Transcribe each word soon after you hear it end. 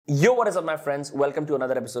Yo, what is up, my friends? Welcome to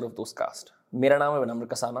another episode of ROASTS. मेरा नाम है विनम्र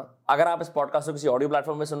कसाना. अगर आप इस पॉडकास्ट को किसी ऑडियो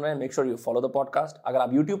प्लेटफॉर्म में सुन रहे हैं, make sure you follow the podcast. अगर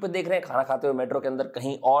आप यूट्यूब पे देख रहे हैं, खाना खाते हुए मेट्रो के अंदर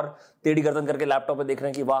कहीं और टेढ़ी गर्दन करके लैपटॉप पे देख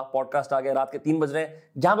रहे हैं कि वाह पॉडकास्ट आ गया, रात के 3 बज रहे हैं,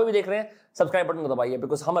 जहां पे भी देख रहे हैं, सब्सक्राइब बटन को दबाइए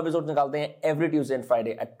बिकॉज हम एपिसोड निकालते हैं every Tuesday and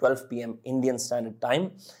Friday eight 12 PM Indian standard time.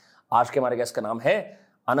 आज के हमारे गेस्ट का नाम है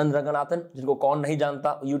आनंद रंगनाथन, जिनको कौन नहीं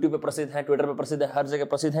जानता. यूट्यूब पे प्रसिद्ध है, ट्विटर पे प्रसिद्ध है, हर जगह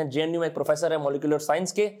प्रसिद्ध है. JNU में एक प्रोफेसर है मॉलिक्यूलर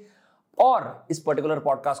साइंस के, और इस पर्टिकुलर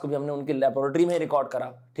पॉडकास्ट को भी हमने उनकी लेबोरेटरी में रिकॉर्ड करा.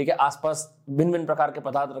 ठीक है, आसपास भिन्न भिन्न प्रकार के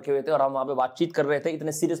पदार्थ रखे हुए थे और हम वहां पे बातचीत कर रहे थे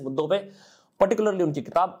इतने सीरियस मुद्दों पे. पर्टिकुलरली उनकी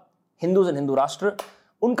किताब हिंदूज एंड हिंदू राष्ट्र.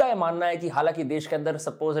 उनका यह मानना है कि हालांकि देश के अंदर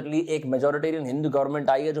सपोजिटली एक मेजोरिटेरियन हिंदू गवर्नमेंट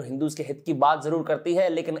आई है जो हिंदूज के हित की बात जरूर करती है,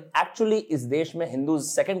 लेकिन एक्चुअली इस देश में हिंदूज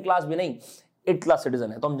सेकंड क्लास भी नहीं, 8th क्लास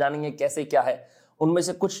सिटीजन है. तो हम जानेंगे कैसे क्या है. उनमें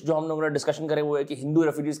से कुछ जो हम लोगों ने डिस्कशन करे वो है कि हिंदू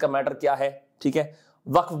रेफ्यूजीज का मैटर क्या है. ठीक है,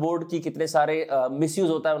 वक्फ बोर्ड की कितने सारे मिसयूज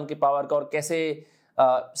होता है उनकी पावर का, और कैसे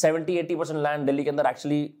 70-80% लैंड दिल्ली के अंदर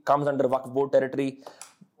actually comes under Waqf board territory.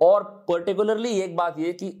 और पर्टिकुलरली एक बात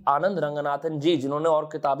ये कि आनंद रंगनाथन जी, जिन्होंने और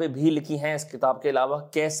किताबें भी लिखी हैं इस किताब के अलावा,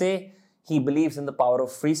 कैसे he believes in the power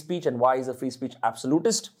of free speech and why is a free speech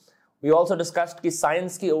absolutist. We also discussed कि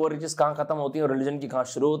साइंस की ओवररीचेस कहां खत्म होती हैं और रिलीजन की कहां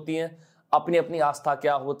शुरू होती हैं, अपनी अपनी आस्था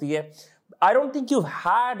क्या होती है. I don't think you've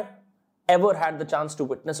ever had the chance to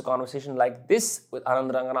witness a conversation like this with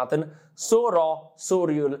Anand Ranganathan. So raw, so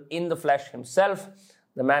real, in the flesh himself.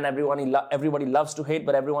 The man everybody loves to hate,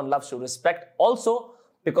 but everyone loves to respect. Also,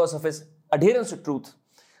 because of his adherence to truth.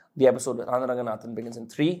 The episode with Anand Ranganathan begins in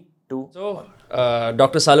 3, 2, 1.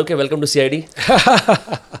 Dr. Saluke, welcome to CID.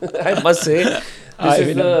 I must say,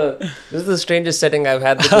 this is the strangest setting I've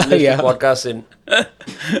had this podcast in.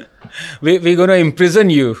 We're going to imprison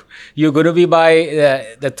you. You're going to be by,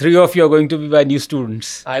 the three of you are going to be by new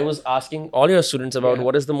students. I was asking all your students about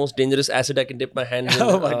what is the most dangerous acid I can dip my hands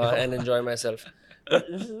in and enjoy myself.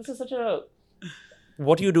 This is such a...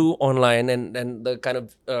 What you do online and the kind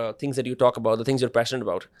of things that you talk about, the things you're passionate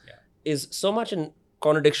about, is so much in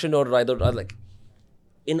contradiction or rather like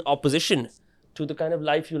in opposition to the kind of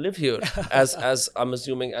life you live here as I'm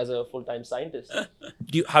assuming as a full-time scientist.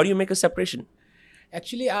 How do you make a separation?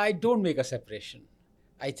 Actually, I don't make a separation.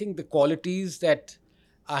 I think the qualities that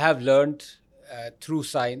I have learned through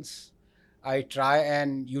science, I try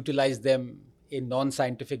and utilize them in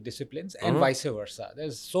non-scientific disciplines and vice versa.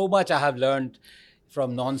 There's so much I have learned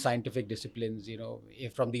from non-scientific disciplines,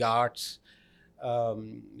 from the arts,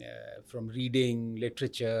 from reading,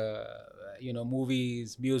 literature,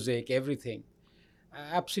 movies, music, everything.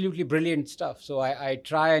 Absolutely brilliant stuff. So I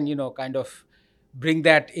try and, kind of bring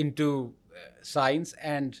that into science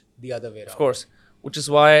and the other way around. Of course, which is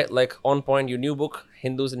why, like, on point, your new book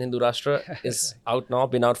Hindus and Hindu Rashtra is out now,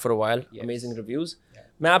 been out for a while. Yes. Amazing reviews.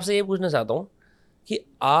 मैं आपसे ये पूछना चाहता हूँ कि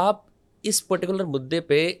आप इस particular मुद्दे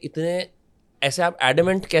पे इतने ऐसे आप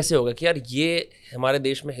एडमेंट कैसे होगा कि यार ये हमारे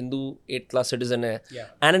देश में हिंदू 8th क्लास सिटीजन है.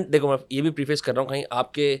 एंड देखो, मैं ये भी प्रीफेस कर रहा हूँ, कहीं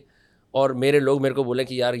आपके और मेरे लोग मेरे को बोले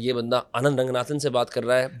कि यार ये बंदा आनंद रंगनाथन से बात कर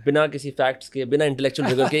रहा है बिना किसी फैक्ट्स के, बिना इंटेलेक्चुअल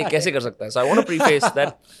रिगर के, कैसे कर सकता है. So I want to preface that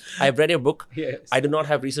I have read your book. I do not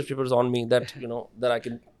have research papers on me that that I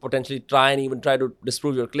can potentially try to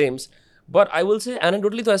disprove your claims, but I will say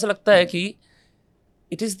anecdotally तो ऐसा लगता है कि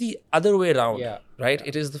it is the other way around, right?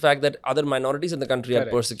 It is the fact that other minorities in the country are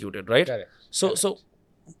persecuted, right? So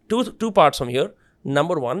two parts from here.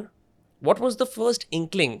 Number one, what was the first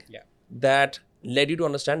inkling that led you to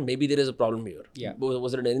understand maybe there is a problem here?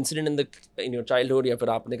 Was it an incident in your childhood, या फिर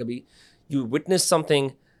आपने कभी you witnessed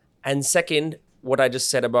something? And second, what I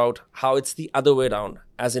just said about how it's the other way around,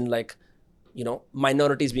 as in like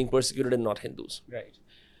minorities being persecuted and not Hindus. Right.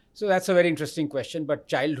 So that's a very interesting question, but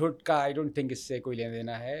childhood ka I don't think इससे कोई लेना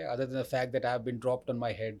देना है, other than the fact that I have been dropped on my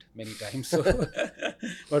head many times. So,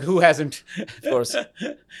 but who hasn't? Of course.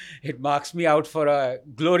 It marks me out for a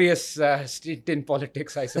glorious stint in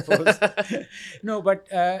politics, I suppose. No,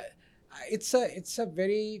 but it's a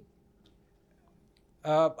very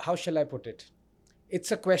how shall I put it?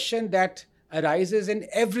 It's a question that arises in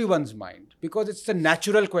everyone's mind because it's a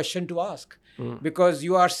natural question to ask. Because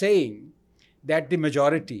you are saying that the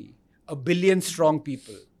majority, 1 billion strong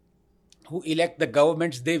people who elect the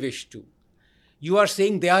governments they wish to, you are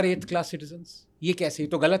saying they are 8th class citizens. Ye kaise? Ye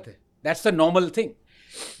to galat hai. That's the normal thing.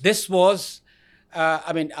 This was,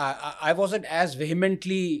 I wasn't as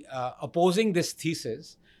vehemently opposing this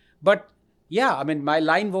thesis, but my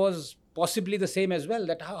line was possibly the same as well,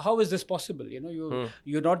 that how is this possible?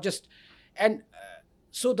 You're not just... And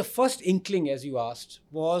so the first inkling, as you asked,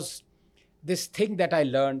 was this thing that I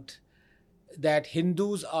learned, that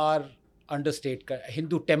Hindus are under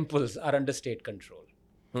Hindu temples are under state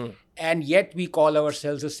control. And yet we call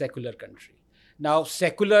ourselves a secular country. Now,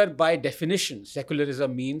 secular by definition,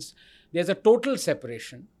 secularism means there's a total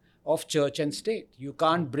separation of church and state. You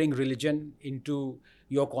can't bring religion into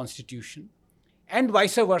your constitution, and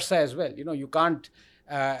vice versa as well. You can't,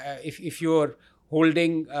 if you're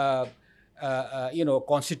holding,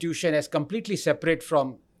 constitution as completely separate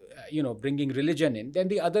from, bringing religion in, then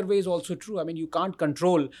the other way is also true. I mean, you can't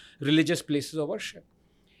control religious places of worship.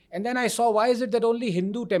 And then I saw, why is it that only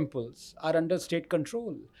Hindu temples are under state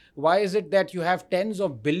control? Why is it that you have tens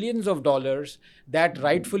of billions of dollars that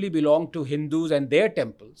rightfully belong to Hindus and their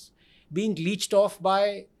temples being leached off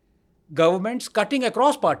by governments cutting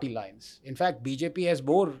across party lines? In fact, BJP has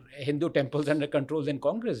more Hindu temples under control than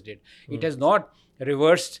Congress did. It has not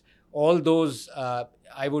reversed all those,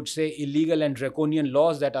 I would say, illegal and draconian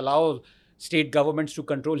laws that allow state governments to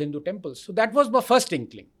control Hindu temples. So that was my first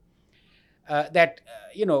inkling.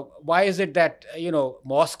 Why is it that,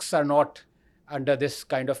 mosques are not under this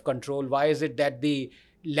kind of control? Why is it that the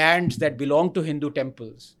lands that belong to Hindu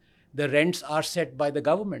temples, the rents are set by the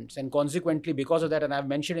governments? And consequently, because of that, and I've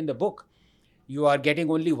mentioned in the book, you are getting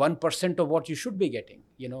only 1% of what you should be getting.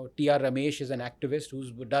 T.R. Ramesh is an activist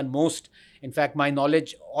who's done most. In fact, my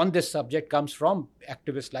knowledge on this subject comes from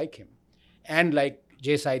activists like him and like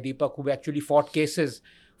J. Sai Deepak, who actually fought cases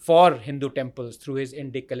for Hindu temples through his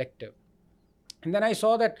Indic collective. And then I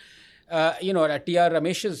saw that, at T.R.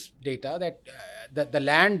 Ramesh's data, that the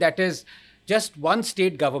land that is just one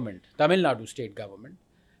state government, Tamil Nadu state government,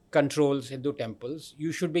 controls Hindu temples,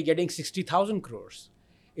 you should be getting 60,000 crores.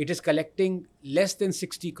 It is collecting less than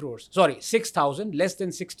 60 crores. Sorry, 6,000, less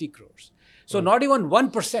than 60 crores. So not even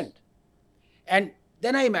 1%. And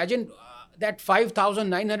then I imagine that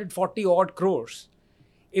 5,940 odd crores,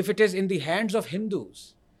 if it is in the hands of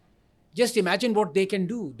Hindus, just imagine what they can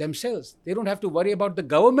do themselves. They don't have to worry about the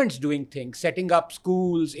governments doing things, setting up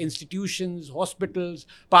schools, institutions, hospitals,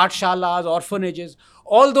 pathshalas, orphanages,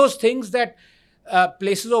 all those things that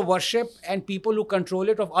places of worship and people who control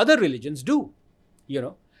it of other religions do,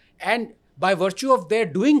 And by virtue of their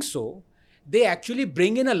doing so, they actually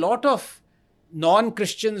bring in a lot of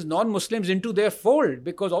non-Christians, non-Muslims into their fold,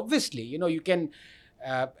 because obviously, you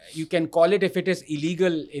can call it, if it is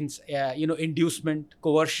illegal, inducement,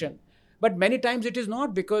 coercion. But many times it is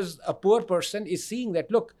not, because a poor person is seeing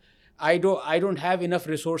that, look, I don't have enough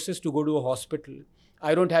resources to go to a hospital.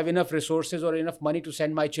 I don't have enough resources or enough money to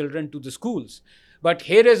send my children to the schools. But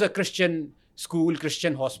here is a Christian school,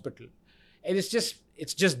 Christian hospital. And it's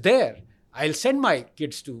just there. I'll send my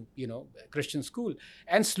kids to, Christian school.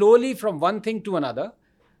 And slowly, from one thing to another,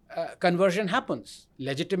 conversion happens.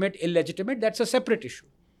 Legitimate, illegitimate, that's a separate issue.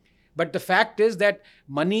 But the fact is that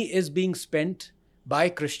money is being spent by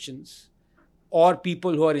Christians or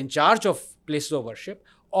people who are in charge of places of worship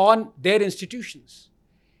on their institutions.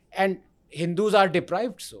 And Hindus are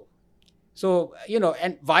deprived so. So,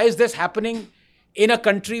 and why is this happening in a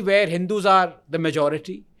country where Hindus are the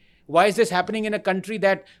majority? Why is this happening in a country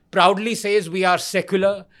that proudly says we are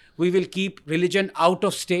secular, we will keep religion out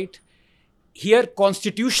of state? Here,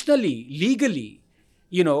 constitutionally, legally,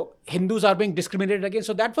 Hindus are being discriminated against.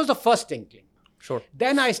 So that was the first inkling. Sure.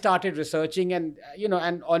 Then I started researching and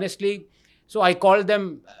honestly, so I called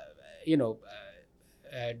them,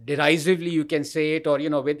 derisively, you can say it, or,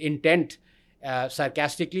 with intent,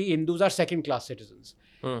 sarcastically, Hindus are second-class citizens.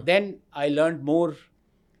 Then I learned more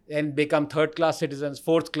and become third-class citizens,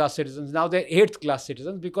 fourth-class citizens. Now they're eighth-class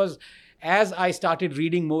citizens, because as I started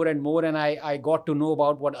reading more and more, and I got to know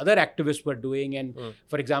about what other activists were doing, and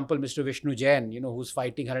for example, Mr. Vishnu Jain, who's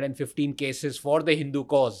fighting 115 cases for the Hindu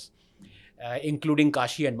cause, including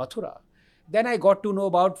Kashi and Mathura. Then I got to know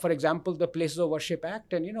about, for example, the Places of Worship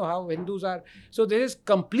Act, and how Hindus are. So there is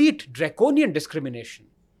complete draconian discrimination.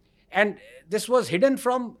 And this was hidden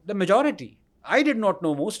from the majority. I did not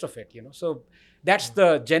know most of it, So that's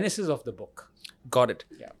the genesis of the book. Got it.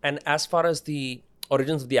 Yeah. And as far as the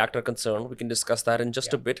origins of the act are concerned, we can discuss that in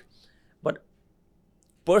just a bit. But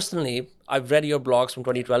personally, I've read your blogs from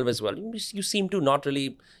 2012 as well. You seem to not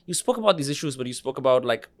really, you spoke about these issues, but you spoke about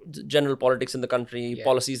like general politics in the country,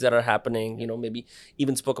 policies that are happening, maybe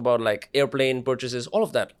even spoke about like airplane purchases, all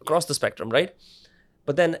of that across the spectrum, right?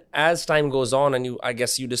 But then as time goes on and I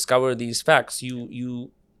guess you discover these facts,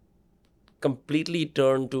 you completely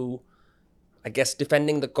turn to, I guess,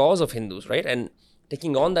 defending the cause of Hindus, right? And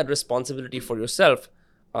taking on that responsibility for yourself.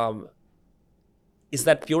 Is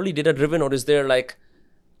that purely data-driven, or is there like,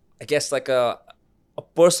 I guess, like a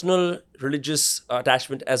personal religious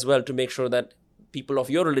attachment as well to make sure that people of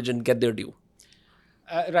your religion get their due?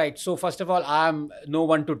 Right. So first of all, I'm no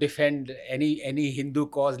one to defend any Hindu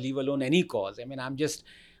cause, leave alone any cause. I mean, I'm just,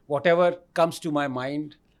 whatever comes to my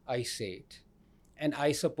mind, I say it. And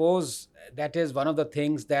I suppose that is one of the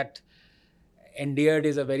things that endeared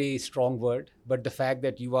is a very strong word, but the fact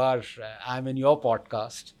that I'm in your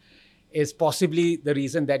podcast is possibly the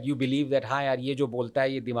reason that you believe that हाँ यार ये जो बोलता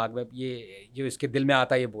है ये दिमाग में ये जो इसके दिल में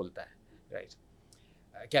आता है ये बोलता है, right?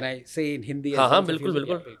 Can I say in Hindi? हाँ हाँ बिल्कुल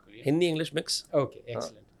बिल्कुल, Hindi English mix. Okay,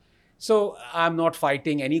 excellent. So I'm not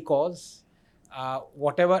fighting any cause.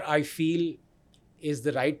 Whatever I feel is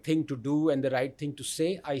the right thing to do and the right thing to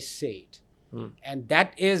say, I say it. And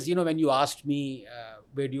that is, when you asked me,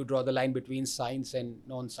 where do you draw the line between science and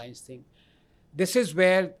non-science thing? This is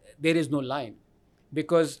where there is no line,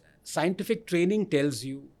 because scientific training tells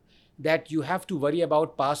you that you have to worry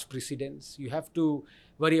about past precedents, you have to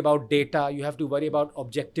worry about data, you have to worry about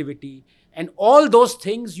objectivity, and all those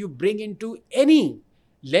things you bring into any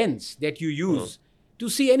lens that you use to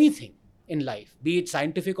see anything in life, be it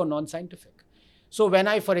scientific or non-scientific. So when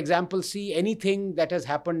I, for example, see anything that has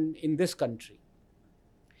happened in this country,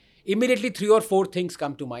 immediately 3 or 4 things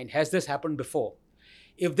come to mind. Has this happened before?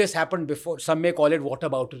 If this happened before, some may call it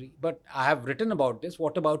whataboutery, but I have written about this.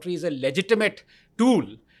 Whataboutery is a legitimate tool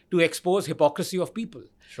to expose hypocrisy of people.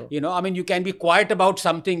 Sure. You can be quiet about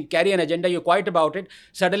something, carry an agenda, you're quiet about it.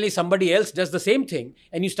 Suddenly somebody else does the same thing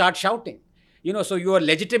and you start shouting. So you are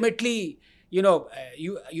legitimately,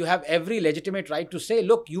 you have every legitimate right to say,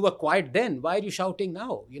 look, you were quiet then. Why are you shouting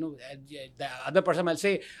now? The other person will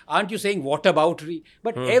say, aren't you saying whataboutery?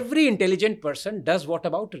 But every intelligent person does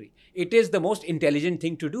whataboutery. It is the most intelligent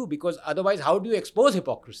thing to do, because otherwise, how do you expose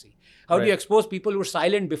hypocrisy? How do you expose people who were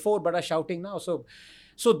silent before but are shouting now?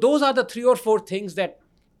 So those are the 3 or 4 things that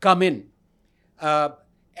come in.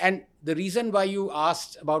 And the reason why you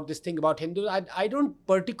asked about this thing about Hindus, I don't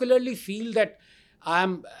particularly feel that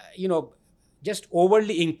I'm, just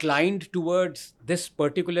overly inclined towards this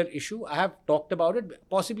particular issue. I have talked about it.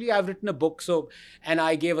 Possibly I've written a book, and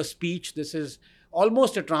I gave a speech. This is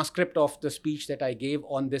almost a transcript of the speech that I gave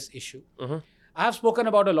on this issue. I have spoken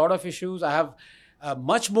about a lot of issues. I have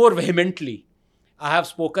much more vehemently, I have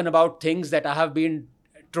spoken about things that I have been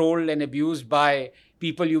trolled and abused by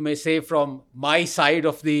people, you may say, from my side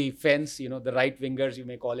of the fence, the right-wingers, you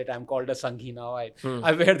may call it. I'm called a Sanghi now.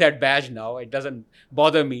 I wear that badge now. It doesn't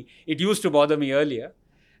bother me. It used to bother me earlier,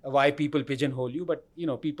 why people pigeonhole you. But,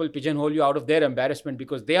 people pigeonhole you out of their embarrassment,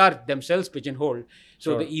 because they are themselves pigeonholed.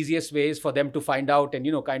 So the easiest way is for them to find out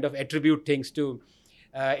and, kind of attribute things to,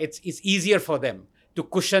 it's easier for them to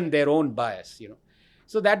cushion their own bias,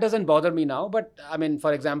 So that doesn't bother me now. But,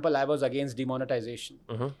 for example, I was against demonetization.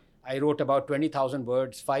 I wrote about 20,000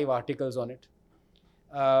 words, 5 articles on it.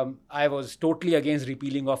 I was totally against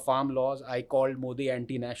repealing of farm laws. I called Modi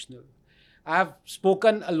anti-national. I have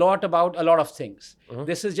spoken a lot about a lot of things.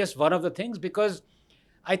 This is just one of the things, because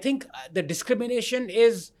I think the discrimination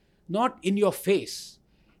is not in your face.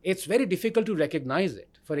 It's very difficult to recognize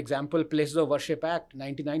it. For example, Places of Worship Act,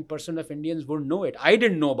 99% of Indians wouldn't know it. I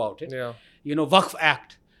didn't know about it. Yeah. Waqf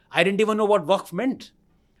Act. I didn't even know what Waqf meant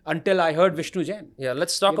until I heard Vishnu Jain. Yeah,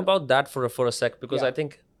 let's talk about that for a sec, because I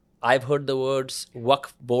think I've heard the words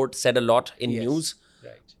Waqf board said a lot in news.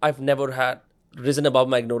 Right. I've never had risen above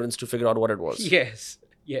my ignorance to figure out what it was.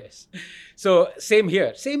 Yes. So same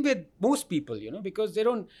here. Same with most people, because they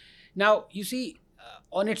don't. Now, you see,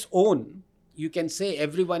 on its own, you can say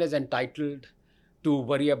everyone is entitled to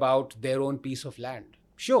worry about their own piece of land.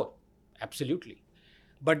 Sure, absolutely.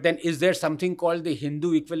 But then is there something called the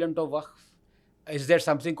Hindu equivalent of Waqf? Is there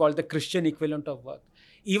something called the Christian equivalent of Waqf?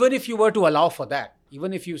 Even if you were to allow for that,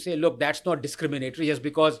 even if you say, look, that's not discriminatory just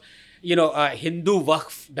because, Hindu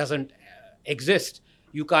Waqf doesn't exist,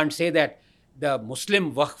 you can't say that the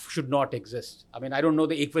Muslim Waqf should not exist. I don't know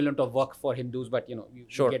the equivalent of Waqf for Hindus, but, you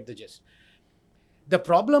get the gist. The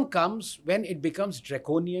problem comes when it becomes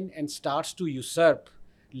draconian and starts to usurp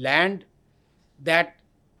land that,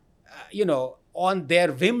 on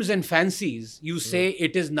their whims and fancies, you say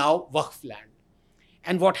it is now Waqf land.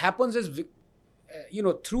 And what happens is,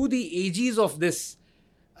 through the ages of this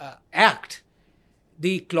act,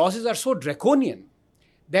 the clauses are so draconian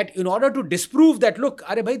that in order to disprove that, look,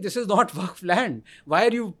 Are bhai, this is not Waqf land. Why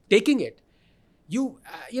are you taking it? You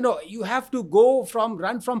have to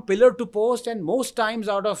run from pillar to post, and most times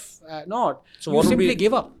out of not, so you simply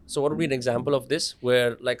give up. So what would be an example of this,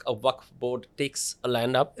 where like a Waqf board takes a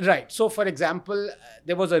land up? Right. So for example,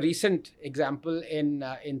 there was a recent example in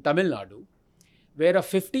Tamil Nadu, where a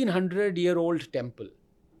 1500-year-old temple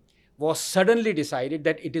was suddenly decided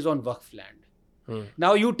that it is on Waqf land.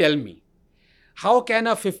 Now you tell me, how can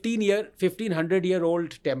a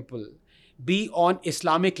 1500-year-old temple be on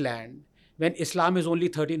Islamic land when Islam is only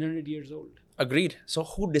 1300 years old? Agreed. So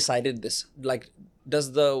who decided this? Like,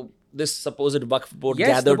 does this supposed Waqf board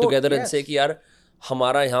gather together and say, ki yaar,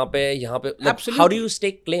 हमारा यहाँ पे like, Absolutely. how do you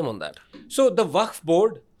stake claim on that? So the Waqf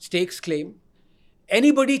board stakes claim.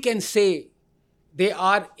 Anybody can say they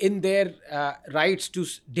are in their rights to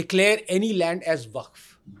declare any land as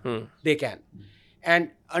Waqf. They can.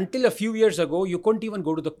 And until a few years ago, you couldn't even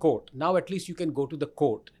go to the court. Now at least you can go to the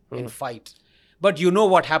court and fight. But you know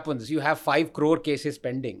what happens. You have 5 crore cases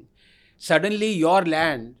pending. Suddenly your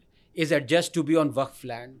land is adjudged to be on Waqf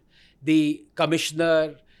land. The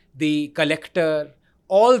commissioner, the collector,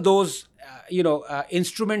 all those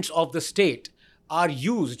instruments of the state are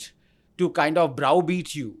used to kind of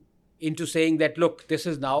browbeat you into saying that, look, this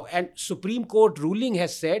is now. And Supreme Court ruling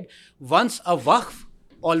has said, once a Waqf,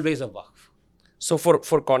 always a Waqf. So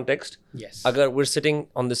for context, Yes. agar we're sitting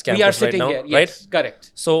on this campus We are sitting right now, here. Yes, right?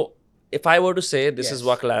 correct. So if I were to say this Yes. is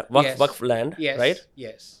Waqf Yes. Waqf land, Yes. right?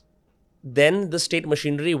 Yes. Then the state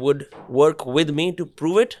machinery would work with me to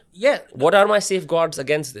prove it. Yeah. What are my safeguards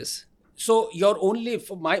against this? So your only,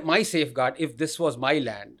 for my safeguard, if this was my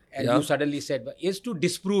land and Yeah. you suddenly said, is to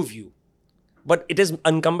disprove you. But it is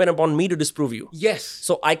incumbent upon me to disprove you. Yes.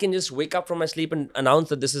 So I can just wake up from my sleep and announce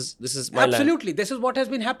that this is my land. Absolutely. This is what has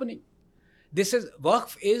been happening.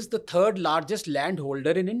 Waqf is the 3rd largest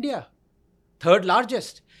landholder in India. 3rd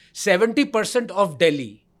largest. 70% of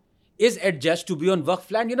Delhi is adjudged to be on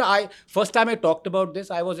Waqf land. First time I talked about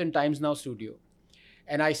this, I was in Times Now studio.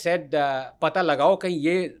 And I said, pata lagao kahin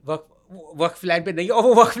ye Waqf land pe nahi, aur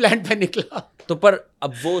wo Waqf land pe nikla. तो पर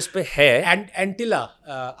अब वो उस पे है. And Antilla,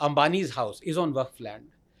 Ambani's house, is on Waqf land.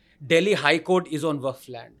 Delhi High Court is on Waqf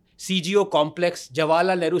land. CGO complex,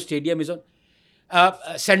 Jawaharlal Nehru Stadium is on.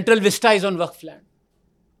 Central Vista is on Waqf land.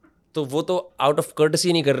 तो वो तो out of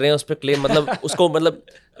courtesy नहीं कर रहे हैं उस पे claim, मतलब उसको मतलब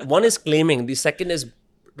one is claiming, the second is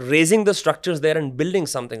raising the structures there and building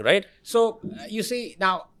something, right? So you see,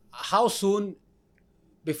 now how soon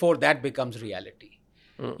before that becomes reality?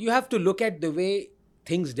 You have to look at the way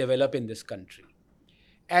things develop in this country.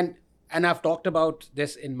 And I've talked about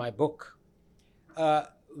this in my book.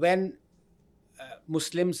 When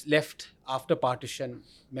Muslims left after partition,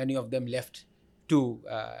 many of them left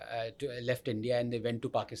left India and they went to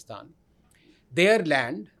Pakistan. Their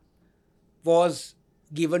land was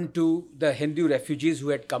given to the Hindu refugees who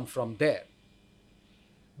had come from there.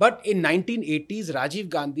 But in 1980s, Rajiv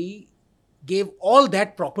Gandhi gave all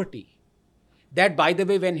that property. That, by the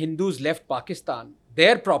way, when Hindus left Pakistan,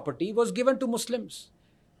 their property was given to Muslims,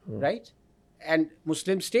 right? And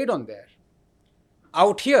Muslims stayed on there.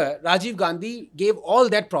 Out here, Rajiv Gandhi gave all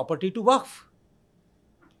that property to Waqf.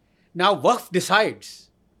 Now, Waqf decides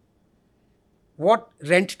what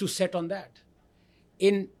rent to set on that.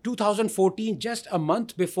 In 2014, just a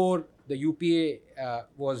month before the UPA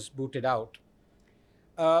was booted out,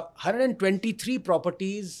 123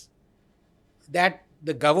 properties that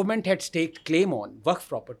the government had staked claim on, Waqf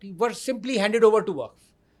property, were simply handed over to Waqf.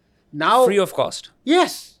 Now, Free of cost.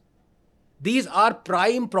 Yes. These are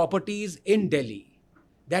prime properties in Delhi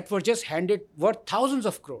that were just worth thousands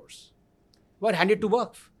of crores, were handed to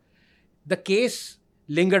Waqf. The case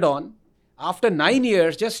lingered on. After 9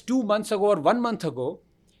 years, just 2 months ago or 1 month ago,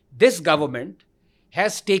 this government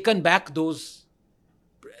has taken back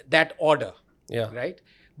that order. Yeah. Right?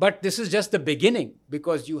 But this is just the beginning,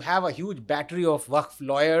 because you have a huge battery of Waqf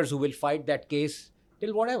lawyers who will fight that case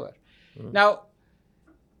till whatever. Now,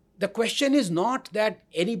 the question is not that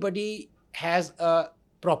anybody has a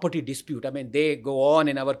property dispute. I mean, they go on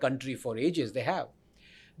in our country for ages. They have.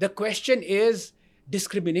 The question is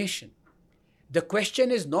discrimination. The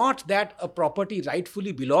question is not that a property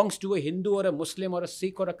rightfully belongs to a Hindu or a Muslim or a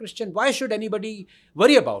Sikh or a Christian. Why should anybody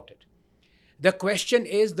worry about it? The question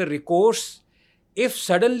is the recourse. If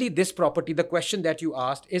suddenly this property, the question that you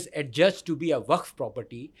asked, is adjudged to be a Waqf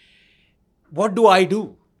property, what do I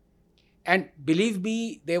do? And believe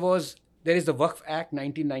me, there is the Waqf Act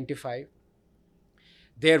 1995.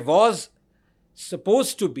 There was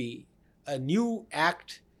supposed to be a new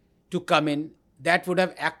act to come in that would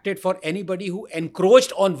have acted for anybody who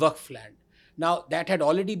encroached on Waqf land. Now, that had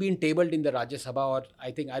already been tabled in the Rajya Sabha, or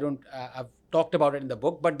I've talked about it in the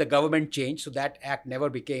book, but the government changed, so that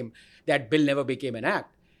bill never became an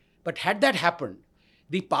act. But had that happened,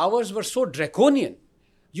 the powers were so draconian,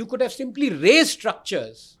 you could have simply raised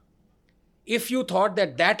structures if you thought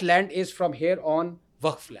that land is from here on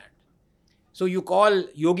Waqf land. So you call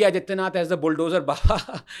Yogi Adityanath as the bulldozer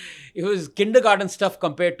Baba. It was kindergarten stuff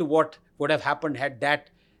compared to what would have happened had that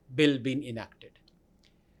bill been enacted.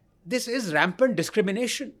 This is rampant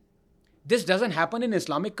discrimination. This doesn't happen in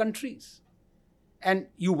Islamic countries. And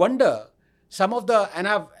you wonder,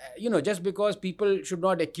 just because people should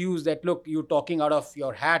not accuse that, look, you're talking out of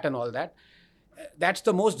your hat and all that, that's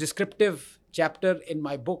the most descriptive chapter in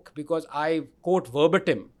my book because I quote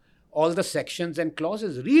verbatim all the sections and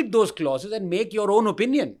clauses. Read those clauses and make your own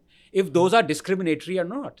opinion if those are discriminatory or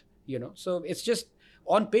not. So it's just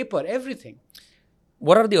on paper, everything.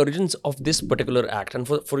 What are the origins of this particular act? And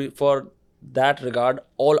for that regard,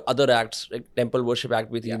 all other acts, like Temple Worship Act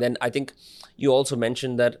with you, then I think you also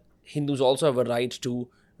mentioned that Hindus also have a right to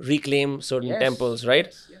reclaim certain temples, right?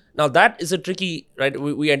 Yes, yeah. Now that is a tricky, right?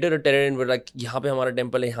 We enter a terrain where like, यहाँ पे हमारा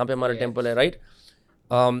temple है, यहाँ पे हमारा temple है,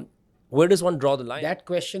 right? Where does one draw the line? That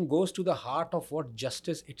question goes to the heart of what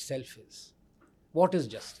justice itself is. What is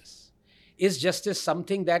justice? Is justice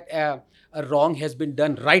something that a wrong has been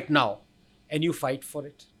done right now and you fight for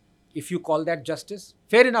it? If you call that justice,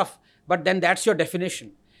 fair enough. But then that's your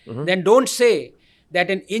definition. Then don't say that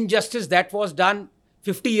an injustice that was done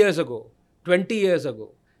 50 years ago, 20 years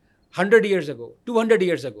ago, 100 years ago, 200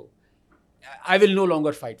 years ago, I will no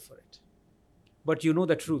longer fight for it. But you know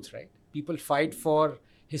the truth, right? People fight for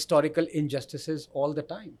historical injustices all the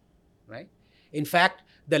time, right? In fact,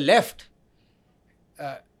 the left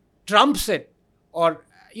trumps it or,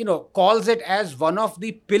 calls it as one of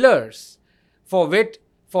the pillars for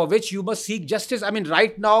which you must seek justice. I mean,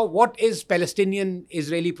 right now, what is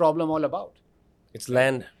Palestinian-Israeli problem all about? It's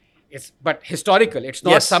land. But historical. It's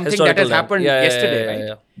not something that has happened yesterday, right?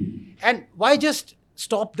 Yeah. And why just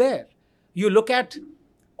stop there? You look at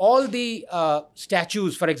all the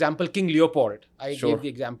statues, for example, King Leopold. I gave the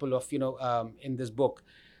example of, in this book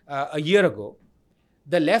a year ago.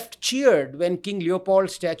 The left cheered when King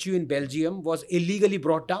Leopold's statue in Belgium was illegally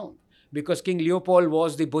brought down because King Leopold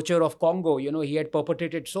was the butcher of Congo. He had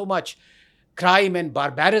perpetrated so much crime and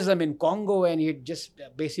barbarism in Congo and he had just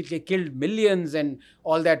basically killed millions and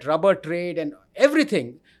all that rubber trade and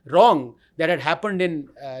everything wrong that had happened in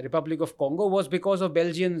Republic of Congo was because of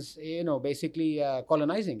Belgians, basically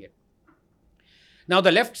colonizing it. Now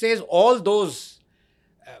the left says all those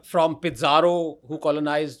from Pizarro, who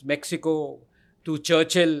colonized Mexico, to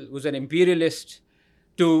Churchill, who's an imperialist,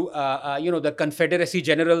 to the Confederacy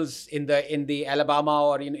generals in the Alabama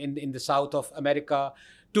or in the South of America,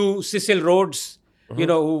 to Cecil Rhodes,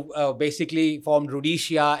 who basically formed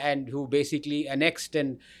Rhodesia and who basically annexed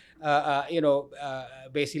and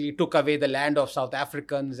basically took away the land of South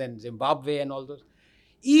Africans and Zimbabwe and all those.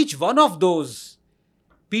 Each one of those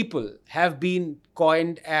people have been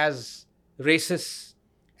coined as racists,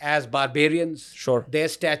 as barbarians. Sure. Their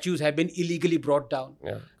statues have been illegally brought down.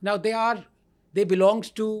 Yeah. Now they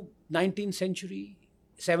belonged to 19th century,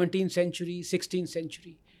 17th century, 16th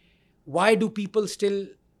century. Why do people still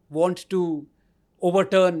want to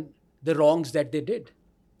overturn the wrongs that they did?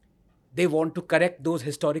 They want to correct those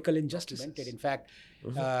historical injustices. In fact,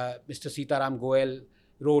 Mr. Sitaram Goel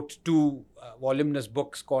wrote two voluminous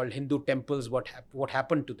books called Hindu Temples, What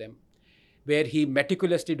Happened to Them, where he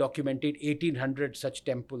meticulously documented 1,800 such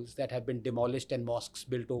temples that have been demolished and mosques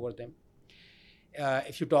built over them.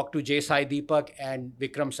 If you talk to Jay Sai Deepak and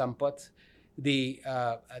Vikram Sampath, the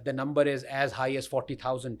number is as high as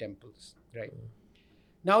 40,000 temples, right?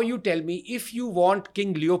 Now you tell me, if you want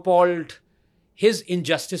King Leopold, his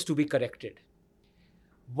injustice to be corrected,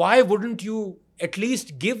 why wouldn't you at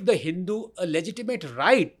least give the Hindu a legitimate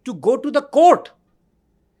right to go to the court?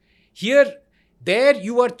 There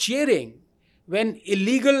you are cheering when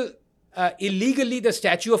illegally the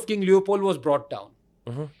statue of King Leopold was brought down.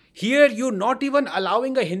 Here you're not even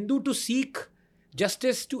allowing a Hindu to seek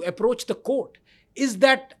justice to approach the court.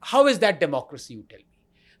 How is that democracy, you tell me?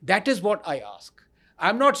 That is what I ask.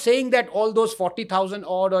 I'm not saying that all those 40,000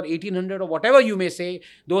 odd or 1,800 or whatever you may say,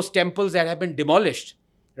 those temples that have been demolished,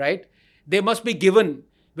 right? They must be given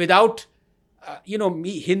without,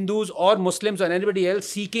 Hindus or Muslims or anybody else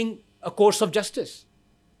seeking a course of justice.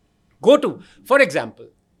 Go to, for example,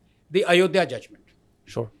 the Ayodhya judgment.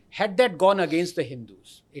 Sure. Had that gone against the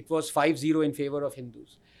Hindus, it was 5-0 in favor of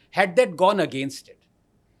Hindus. Had that gone against it,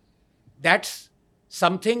 that's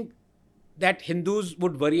something that Hindus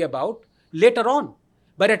would worry about later on.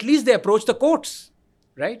 But at least they approach the courts,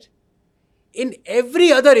 right? In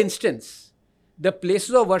every other instance, the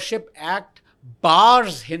Places of Worship Act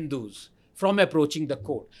bars Hindus from approaching the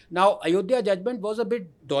court. Now, Ayodhya judgment was a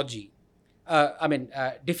bit dodgy.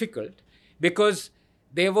 Difficult, because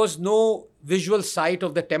there was no visual sight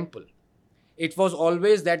of the temple. It was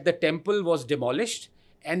always that the temple was demolished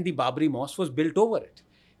and the Babri Mosque was built over it.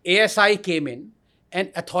 ASI came in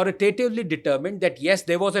and authoritatively determined that yes,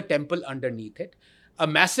 there was a temple underneath it, a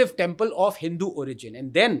massive temple of Hindu origin.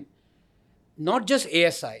 And then, not just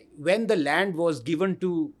ASI, when the land was given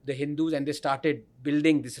to the Hindus and they started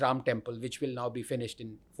building this Ram temple, which will now be finished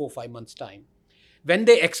in 4-5 months' time, when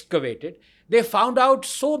they excavated, they found out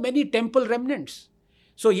so many temple remnants.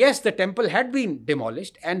 So yes, the temple had been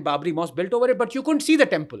demolished and Babri Mosque built over it, but you couldn't see the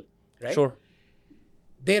temple, right? Sure.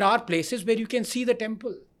 There are places where you can see the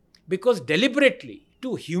temple because deliberately,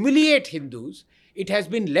 to humiliate Hindus, it has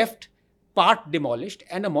been left part demolished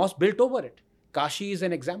and a mosque built over it. Kashi is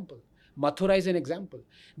an example. Mathura is an example.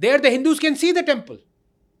 There the Hindus can see the temple.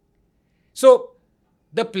 So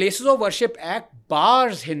the Places of Worship Act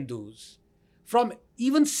bars Hindus from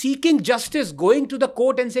even seeking justice, going to the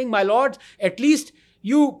court and saying, my lords, at least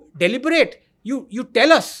you deliberate, you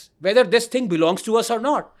tell us whether this thing belongs to us or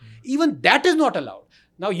not. Even that is not allowed.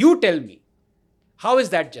 Now you tell me, how is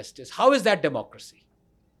that justice? How is that democracy?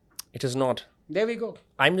 It is not. There we go.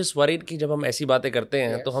 I'm just worried कि जब हम ऐसी बातें करते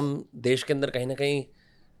हैं तो हम देश के अंदर कहीं ना कहीं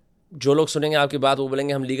जो लोग सुनेंगे आपकी बात वो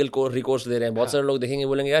बोलेंगे हम लीगल रिकोर्स दे रहे हैं. बहुत सारे लोग देखेंगे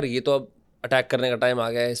बोलेंगे यार ये तो अब अटैक करने का टाइम आ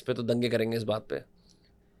गया है, इस पे तो दंगे करेंगे इस बात पे.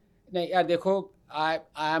 नहीं यार देखो, I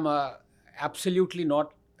am absolutely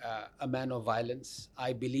not a man of violence.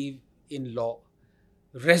 I believe in law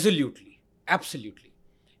resolutely, absolutely.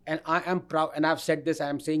 And I am proud, and I've said this, I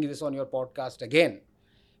am saying this on your podcast again,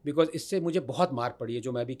 because इससे मुझे बहुत मार पड़ी है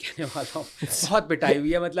जो मैं भी कहने वाला हूँ. बहुत पिटाई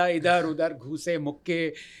हुई है, मतलब इधर उधर घूसे मुक्के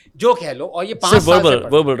जो कह लो. और ये 5 साल से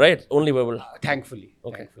verbal, right? Only verbal. Thankfully.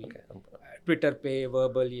 Okay. Twitter पे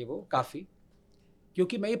वर्बल ये वो काफ़ी,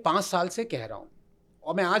 क्योंकि मैं ये 5 साल से कह रहा हूँ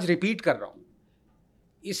और मैं आज रिपीट कर रहा हूँ.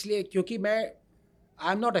 इसलिए क्योंकि मैं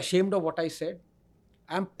आई am not ashamed of what I said.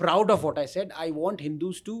 I am proud of what I said. I want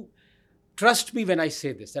Hindus to trust me when I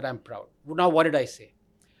say this, that I am proud. Now what did I say?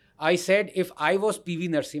 I said if I was P.V.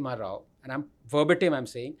 Narasimha Rao, and I'm verbatim I'm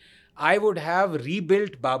saying, I would have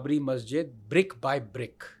rebuilt Babri Masjid brick by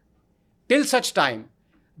brick till such time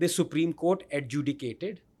the Supreme Court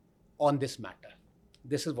adjudicated on this matter.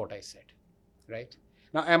 This is what I said, right?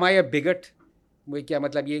 Now am I a bigot? वो क्या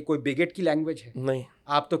मतलब, ये कोई बिगेट की language है? नहीं.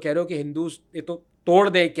 आप तो कह रहे हो कि हिंदूज ये तो तोड़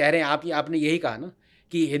दे, कह रहे हैं आप, आपने यही कहा ना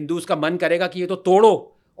कि हिंदूज का मन करेगा कि ये तो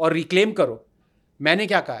तोड़ो और रिक्लेम करो. मैंने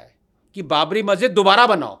क्या कहा है कि बाबरी मस्जिद दोबारा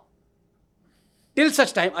बनाओ टिल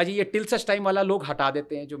सच टाइम. अजी ये टिल सच टाइम वाला लोग हटा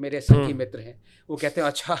देते हैं, जो मेरे सखी मित्र हैं वो कहते हैं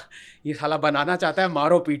अच्छा ये साला बनाना चाहता है,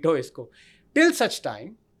 मारो पीटो इसको. Till such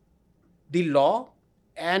time the law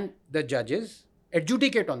and the जजेस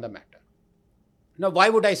adjudicate on the matter. Now why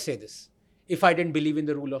would I से this if I didn't believe in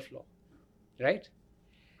the rule of law, right?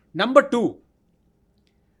 Number 2,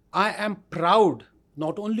 I am proud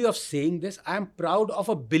not only of saying this, I am proud of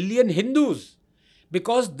 1 billion Hindus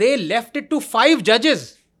because they left it to 5 judges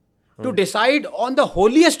to decide on the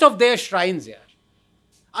holiest of their shrines here.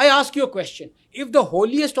 I ask you a question. If the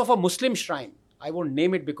holiest of a Muslim shrine, I won't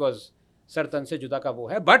name it because sartan se juda ka wo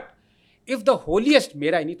hai, but if the holiest,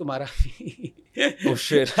 मेरा ही नहीं तुम्हारा. Oh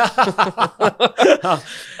shit.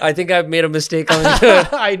 I think I've made a mistake coming here.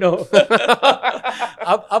 I know.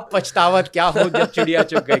 अब पछतावत क्या हो जब चिड़िया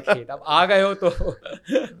चुग गए खेत. अब आ गए हो तो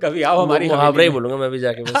कभी आओ हमारी. मुहावरा ही बोलूंगा मैं भी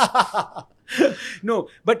जाके बस. No,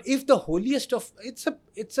 but if the holiest of,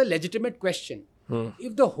 it's a legitimate question.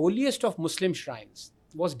 If the holiest of Muslim shrines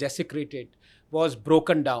was desecrated, was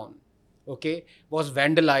broken down, okay, was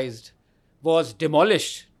vandalized, was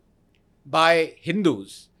demolished by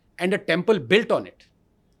Hindus and a temple built on it,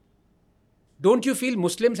 don't you feel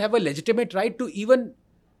Muslims have a legitimate right to even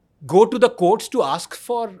go to the courts to ask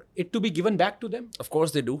for it to be given back to them? Of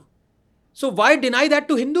course they do. So why deny that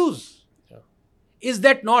to Hindus? Yeah. Is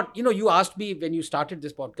that not, you asked me when you started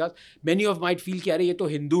this podcast, many of might feel कि अरे ये तो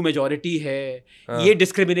Hindu majority है, ये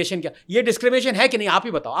discrimination क्या? ये discrimination है कि नहीं, आप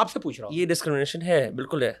ही बताओ, आपसे पूछ रहा हूँ. ये डिस्क्रिमिनेशन है,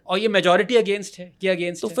 बिल्कुल है. और ये मेजॉरिटी अगेंस्ट है, क्या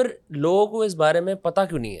अगेंस्ट तो है? फिर लोगों को इस बारे में पता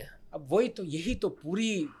क्यों नहीं है? अब वही तो,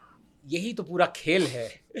 यही तो पूरा खेल है.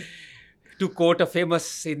 To quote a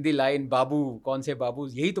famous Hindi line, बाबू कौन से बाबू,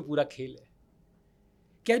 यही तो पूरा खेल है.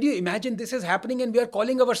 Can you imagine this is happening and we are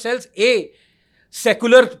calling ourselves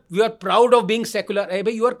secular, we are proud of being secular. Hey,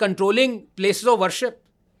 you are controlling places of worship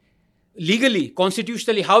legally,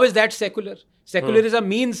 constitutionally. How is that secular? Secularism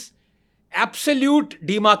means absolute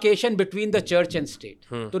demarcation between the church and state.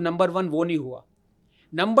 तो number 1 वो नहीं हुआ.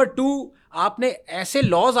 Number 2, आपने ऐसे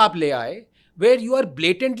laws आप ले आए where you are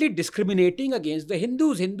blatantly discriminating against the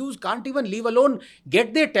Hindus. Hindus can't even leave alone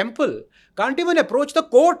get their temple, can't even approach the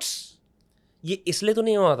courts. ये इसलिए तो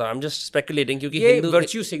नहीं हुआ था. I'm just speculating क्योंकि ये हिंदू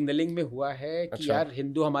वर्च्यू सिग्नलिंग में हुआ है कि अच्छा. यार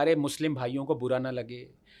हिंदू हमारे मुस्लिम भाइयों को बुरा ना लगे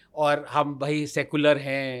और हम भाई सेकुलर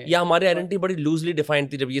हैं. या हमारी आइडेंटिटी बड़ी लूजली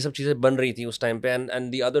डिफाइंड थी जब ये सब चीजें बन रही थी उस टाइम पे,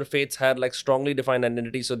 and the other faiths had like strongly defined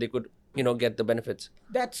identity so they could get the benefits.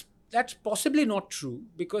 That's possibly not true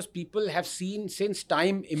because people have seen since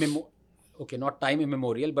time not time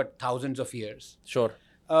immemorial, but thousands of years. Sure.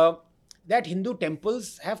 That Hindu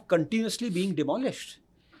temples have continuously being demolished.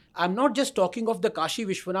 I'm not just talking of the Kashi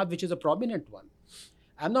Vishwanath, which is a prominent one.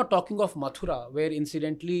 I'm not talking of Mathura, where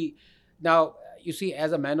incidentally, now you see,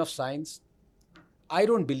 as a man of science, I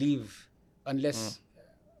don't believe unless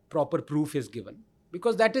proper proof is given,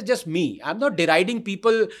 because that is just me. I'm not deriding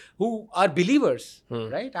people who are believers,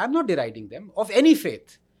 right? I'm not deriding them of any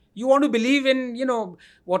faith. You want to believe in,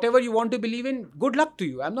 whatever you want to believe in, good luck to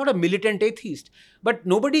you. I'm not a militant atheist, but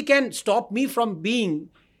nobody can stop me from being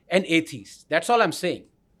an atheist. That's all I'm saying.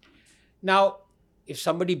 Now, if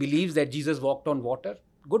somebody believes that Jesus walked on water,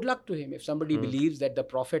 good luck to him. If somebody believes that the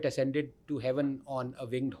prophet ascended to heaven on a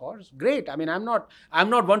winged horse, great. I mean, I'm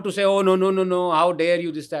not one to say, oh, no, how dare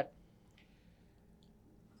you, this, that.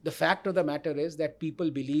 The fact of the matter is that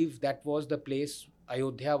people believe that was the place,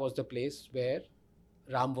 Ayodhya was the place where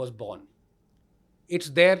Ram was born. It's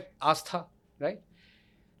their astha, right?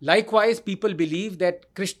 Likewise, people believe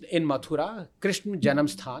that Krishna in Mathura, Krishna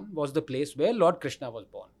Janamsthan was the place where Lord Krishna was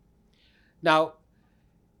born. Now,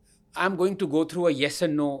 I'm going to go through a yes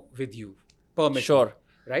and no with you. Permit. Sure.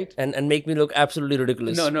 Right? And make me look absolutely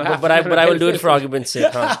ridiculous. No. But I will do it for argument's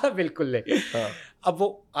sake. बिल्कुल नहीं. अब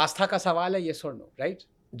वो आस्था का सवाल है, yes or no, right?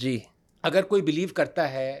 जी. अगर कोई believe करता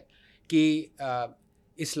है कि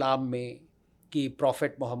इस्लाम में कि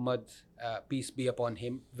profit Mohammad piece B upon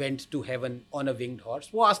him went to heaven on a winged horse,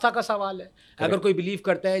 वो आस्था का सवाल है. अगर कोई बिलीव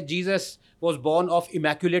करता है Jesus was born of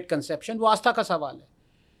immaculate conception, वो आस्था का सवाल है.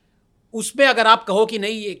 उसमें अगर आप कहो कि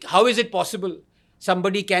नहीं, how is it possible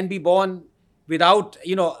somebody can be born without,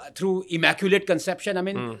 through immaculate conception, I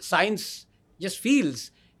mean, science just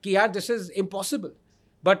feels कि यार this is impossible.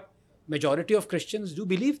 But majority of Christians do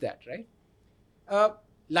believe that, right?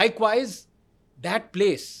 Likewise, that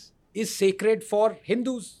place is sacred for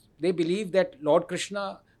Hindus. They believe that Lord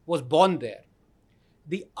Krishna was born there.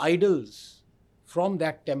 The idols from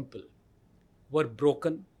that temple were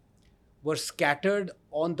broken, were scattered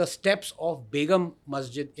on the steps of Begum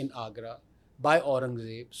Masjid in Agra by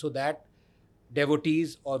Aurangzeb, so that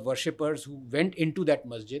devotees or worshippers who went into that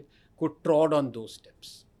masjid could trod on those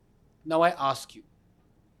steps. Now I ask you,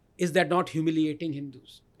 is that not humiliating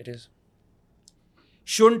Hindus? It is.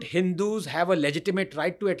 Shouldn't Hindus have a legitimate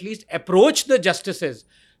right to at least approach the justices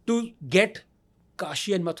to get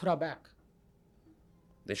Kashi and Mathura back?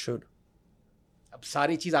 They should. अब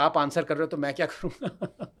सारी चीज आप answer कर रहे हो तो मैं क्या करूँगा?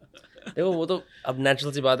 देखो, वो तो अब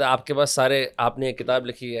नेचुरल सी बात है. आपके पास सारे, आपने एक किताब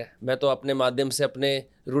लिखी है, मैं तो अपने माध्यम से अपने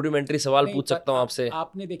रूडिमेंट्री सवाल पूछ सकता हूँ आपसे.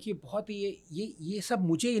 आपने देखिए बहुत ही ये सब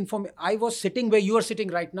मुझे I was sitting where you are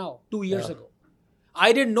sitting right now 2 years ago.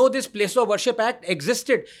 I didn't know this Place of Worship Act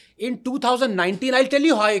existed. In 2019, I'll tell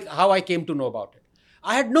you how I came to know about it.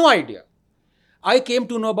 I had no idea. I came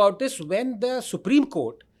to know about this when the Supreme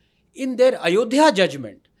Court, in their Ayodhya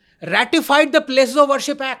judgment, ratified the Places of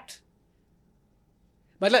Worship Act.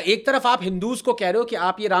 मतलब एक तरफ आप Hindus को कह रहे हो कि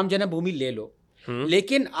आप ये राम जन्मभूमि ले लो,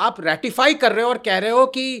 लेकिन आप रैटिफाई कर रहे हो और कह रहे हो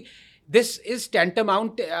कि this is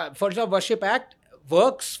tantamount Places of Worship Act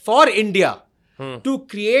works for India to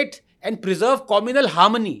create and preserve communal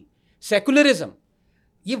harmony, secularism.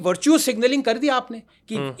 ये virtuous signaling कर दिया आपने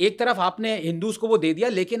कि एक तरफ आपने हिंदूज को वो दे दिया,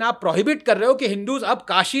 लेकिन आप प्रोहिबिट कर रहे हो कि हिंदूज अब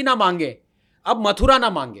काशी ना मांगे, अब मथुरा ना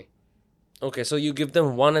मांगे. Okay, so you give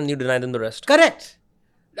them one and you deny them the rest. Correct.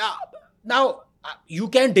 Now you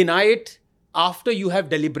can deny it after you have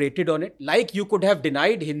deliberated on it, like you could have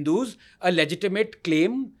denied Hindus a legitimate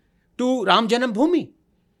claim to Ram Janambhoomi.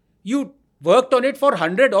 You worked on it for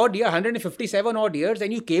 100 odd years, 157 odd years,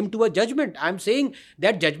 and you came to a judgment. I'm saying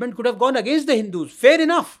that judgment could have gone against the Hindus. Fair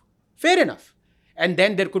enough. And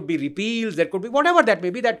then there could be repeals, there could be whatever that may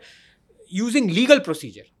be, that using legal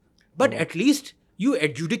procedure. But at least you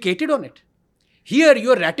adjudicated on it. Here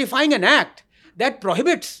you're ratifying an act that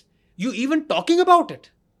prohibits you even talking about it.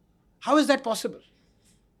 How is that possible?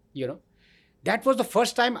 That was the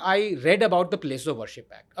first time I read about the Places of Worship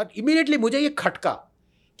Act. और immediately मुझे ये खटका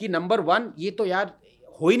कि number 1, ये तो यार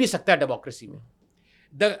हो ही नहीं सकता डेमोक्रेसी में.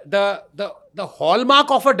 The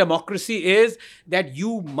hallmark of a democracy is that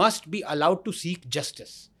you must be allowed to seek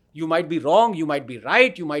justice. You might be wrong, you might be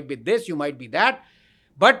right, you might be this, you might be that,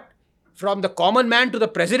 but from the common man to the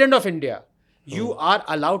president of India, you are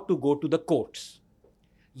allowed to go to the courts.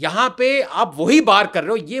 यहाँ पे आप वही बार कर रहे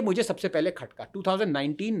हो, ये मुझे सबसे पहले खटका.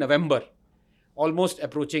 2019 November, almost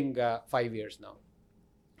approaching 5 years now,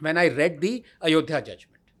 when I read the Ayodhya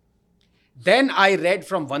judgment. Then I read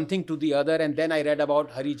from one thing to the other, and then I read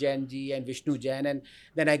about Hari Jain ji and Vishnu Jain, and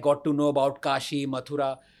then I got to know about Kashi,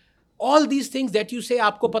 Mathura. All these things that you say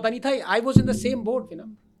आपको पता नहीं था. I was in the same boat,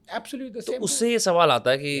 absolutely the same. तो उससे ये सवाल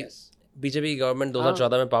आता है कि बीजेपी गवर्नमेंट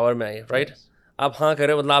 2014 में पावर में आई, राइट? आप हाँ कर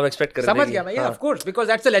रहे हो, मतलब आप एक्सपेक्ट कर रहे समझ गया मैं. Of course, because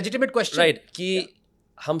that's a legitimate question, right? कि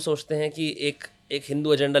हम सोचते हैं कि एक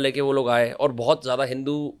हिंदू एजेंडा लेके वो लोग आए और बहुत ज़्यादा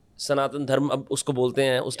हिंदू सनातन धर्म अब उसको बोलते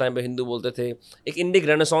हैं, उस टाइम पे हिंदू बोलते थे. एक इंडिक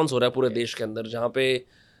रेनेसांस हो रहा है पूरे देश के अंदर, जहाँ पे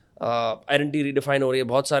आइडेंटिटी रिडिफाइन हो रही है.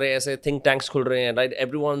 बहुत सारे ऐसे थिंक टैंक्स खुल रहे हैं, right?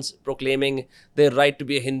 Everyone's proclaiming there right to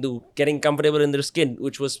be a Hindu, getting comfortable in their skin,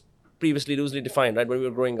 which was previously loosely defined, right, when we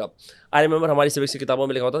were growing up. I remember हमारी civics की किताबों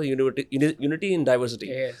में लिखा होता था unity in diversity.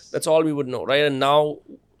 Yes. That's all we would know, right? And now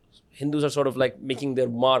Hindus are sort of like making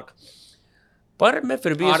their mark. पर मैं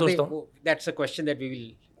फिर भी ये सोचता हूँ, that's a question that we will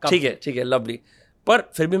come. ठीक है, lovely. पर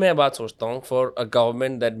फिर भी मैं ये बात सोचता हूँ, for a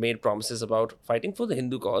government that made promises about fighting for the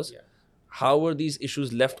Hindu cause, how were these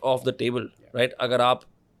issues left off the table, right? अगर आप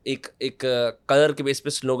एक कलर के बेस पे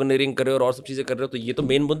स्लोगनरिंग कर रहे हो और सब चीज़ें कर रहे हो, तो ये तो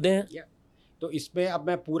मेन मुद्दे हैं. तो इसमें अब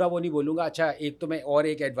मैं पूरा वो नहीं बोलूँगा. अच्छा, एक तो मैं और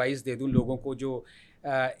एक एडवाइस दे दूँ लोगों को, जो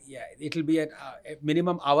it will be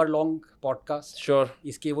minimum hour long podcast. Sure.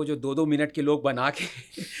 इसके वो जो 2-2 मिनट के लोग बना के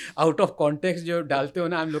आउट ऑफ कॉन्टेक्स्ट जो डालते हो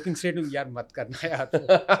ना, आई एम लुकिंग स्ट्रेट, यार मत करना यार.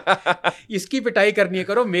 तो इसकी पिटाई करनी है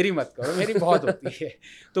करो, मेरी मत करो, मेरी बहुत होती है.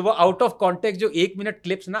 तो वो आउट ऑफ कॉन्टेक्स्ट जो 1 मिनट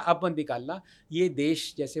क्लिप्स ना, अब मत निकालना. ये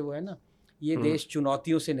देश जैसे वो है ना, ये देश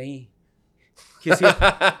चुनौतियों से नहीं किसी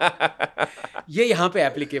ये यहाँ पे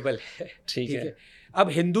एप्लीकेबल है. ठीक है. अब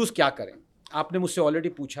हिंदूज क्या करें? आपने मुझसे ऑलरेडी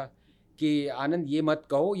पूछा कि आनंद ये मत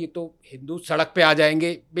कहो, ये तो हिंदू सड़क पे आ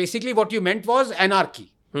जाएंगे. Basically what you meant was anarchy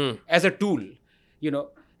as a tool, you know.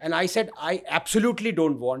 And I said I absolutely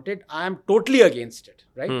don't want it. I am totally against it,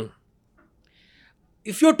 right?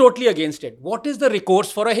 If you're totally against it, what is the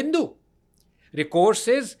recourse for a Hindu? Recourse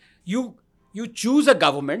is you choose a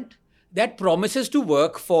government that promises to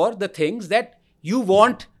work for the things that you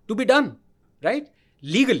want to be done, right?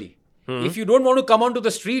 Legally. If you don't want to come onto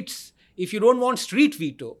the streets, if you don't want street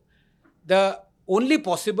veto, the only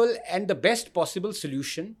possible and the best possible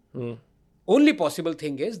solution, only possible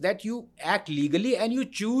thing is that you act legally and you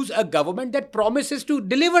choose a government that promises to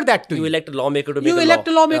deliver that to you. You elect a lawmaker to make a law. You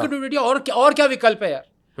elect a lawmaker to do it. और क्या विकल्प है यार?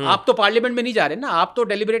 आप तो parliament में नहीं जा रहे ना, आप तो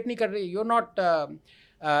डेलिब्रेट नहीं कर रहे. You're not,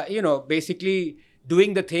 basically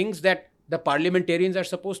doing the things that the parliamentarians are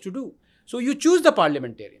supposed to do. So you choose the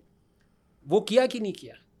parliamentarian. वो किया कि नहीं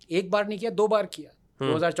किया? एक बार नहीं किया, 2 बार किया.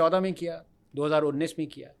 2014 में किया, 2019 में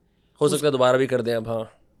किया. हो सकता है दोबारा भी कर दें अब.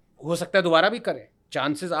 हाँ, हो सकता है दोबारा भी करें.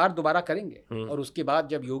 चांसेस आर दोबारा करेंगे. और उसके बाद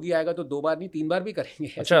जब योगी आएगा तो 2 बार नहीं 3 बार भी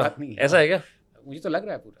करेंगे. अच्छा, बात नहीं है. ऐसा है क्या? मुझे तो लग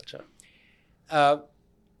रहा है पूरा. अच्छा.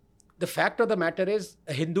 The fact of the matter is,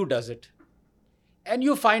 a Hindu does it. And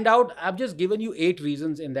you find out, I've just given you 8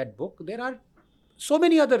 reasons in that book. There are so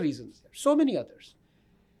many other reasons, so many others.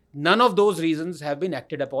 None of those reasons have been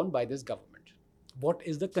acted upon by this government. What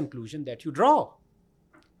is the conclusion that you draw?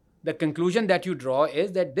 The conclusion that you draw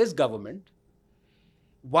is that this government,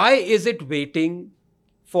 why is it waiting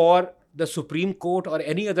for the Supreme Court or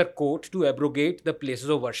any other court to abrogate the Places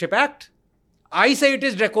of Worship Act? I say it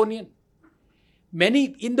is draconian. Many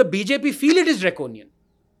in the BJP feel it is draconian.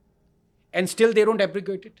 And still they don't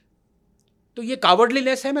abrogate it. तो ये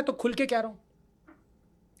cowardliness है, मैं तो खुल के कह रहा हूँ.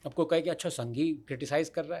 आपको कहे कि अच्छा संघी क्रिटिसाइज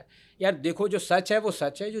कर रहा है. यार देखो, जो सच है वो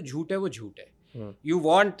सच है, जो झूठ है वो झूठ है. You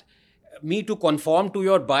want me to conform to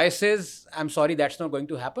your biases? I'm sorry, that's not going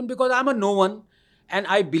to happen, because I'm a no one, and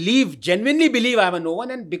I genuinely believe I'm a no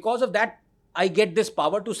one, and because of that I get this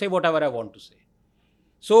power to say whatever I want to say.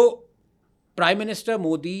 So Prime Minister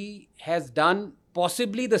Modi has done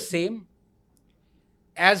possibly the same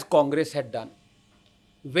as Congress had done,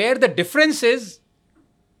 where the difference is,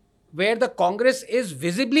 where the Congress is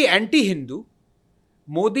visibly anti-Hindu,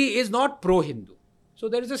 Modi is not pro-Hindu. So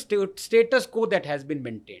there is a status quo that has been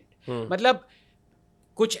maintained. मतलब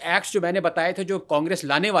कुछ acts जो मैंने बताए थे जो कांग्रेस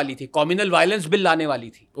लाने वाली थी, कम्युनल वायलेंस बिल लाने वाली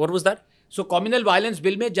थी. What was that? So communal violence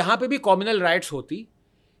bill में जहाँ पे भी कम्युनल राइट्स होती,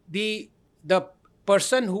 the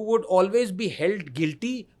person who would always be held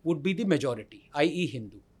guilty would be the majority, i.e.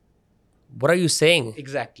 Hindu. What are you saying?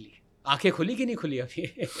 Exactly. आंखें खुली कि नहीं खुली अभी?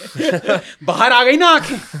 बाहर आ गई ना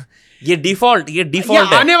आंखें. ये डिफॉल्ट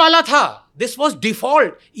है. आने वाला था. This was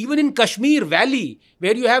default. Even in Kashmir Valley,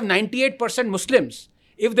 where you have 98% Muslims,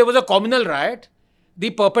 if there was a communal riot, the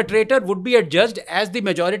perpetrator would be adjudged as the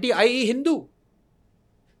majority, i.e. Hindu.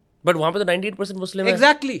 But वहां पे तो 98% मुस्लिम है.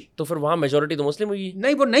 Exactly. तो फिर वहां मेजोरिटी तो मुस्लिम हुई.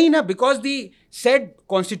 नहीं, वो नहीं ना, because the said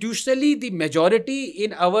constitutionally the majority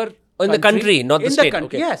in our in the country, not the state.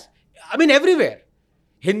 Okay. Yes, I mean everywhere,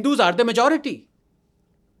 Hindus are the majority.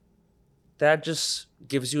 That just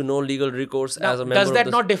gives you no legal recourse as a member. Does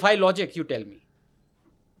that not defy logic? You tell me.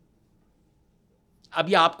 अब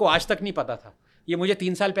ये आपको आज तक नहीं पता था, ये मुझे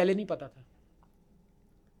 3 साल पहले नहीं पता था.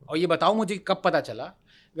 और ये बताओ मुझे कब पता चला?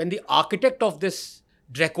 When the architect of this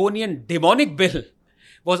draconian demonic bill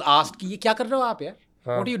was asked कि ये क्या कर रहे हो आप यार?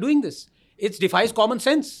 What are you doing this? It defies common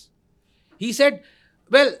sense. He said,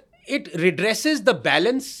 well, it redresses the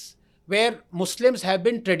balance where Muslims have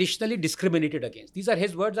been traditionally discriminated against. These are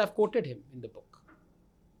his words. I've quoted him in the book.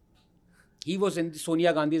 He was in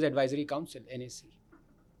Sonia Gandhi's advisory council, NAC.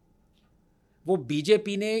 वो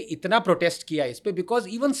BJP ने इतना protest किया इस पे because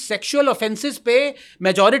even sexual offences पे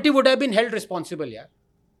majority would have been held responsible यार.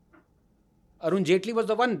 Arun Jaitley was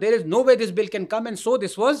the one. There is no way this bill can come, and so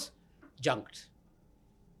this was junked.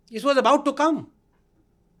 This was about to come.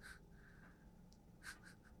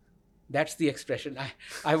 That's the expression.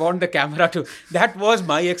 I want the camera to. That was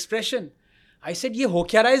my expression. I said, ये हो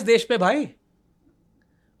क्या रहा है इस देश में भाई?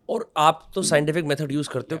 और आप तो साइंटिफिक मेथड यूज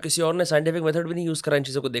करते हो, किसी और ने साइंटिफिक मेथड भी नहीं यूज करा इन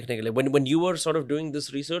चीज़ों को देखने के लिए. When you were sort of doing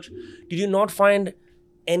this research, did you not find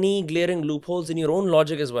any glaring loopholes in your own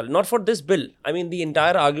logic as well? Not for this bill. I mean, the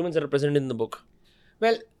entire arguments that are present in the book.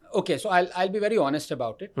 Well, okay, so I'll be very honest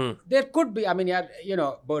about it. There could be, I mean,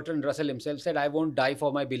 Bertrand Russell himself said, I won't die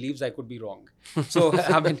for my beliefs, I could be wrong. So,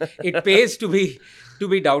 I mean, it pays to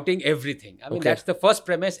be doubting everything. I mean, that's the first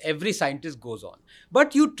premise every scientist goes on.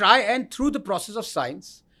 But you try and through the process of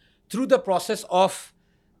science, through the process of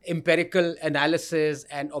empirical analysis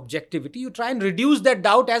and objectivity, you try and reduce that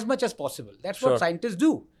doubt as much as possible. That's what scientists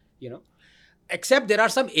do, Except there are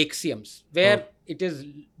some axioms where it is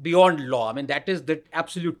beyond law. I mean, that is the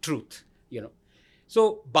absolute truth,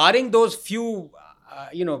 So, barring those few,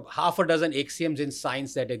 half a dozen axioms in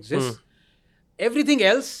science that exist, everything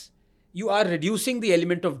else, you are reducing the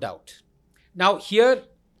element of doubt. Now, here,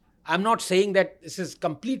 I'm not saying that this is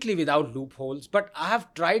completely without loopholes, but I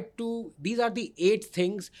have tried to, these are the 8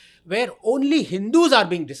 things where only Hindus are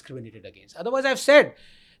being discriminated against. Otherwise, I've said,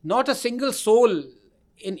 not a single soul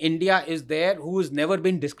in India is there who has never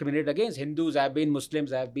been discriminated against. Hindus have been,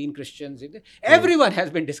 Muslims have been, Christians, everyone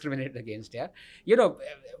has been discriminated against. Yeah,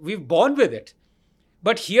 we've born with it.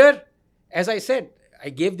 But here, as I said, I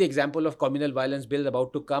gave the example of communal violence bill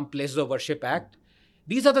about to come, Places of Worship Act.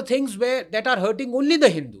 These are the things that are hurting only the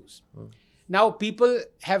Hindus. Now, people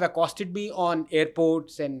have accosted me on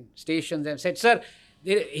airports and stations and said, sir,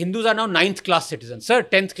 Hindus are now 9th class citizens. Sir,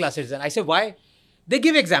 10th class citizens. I say, why? They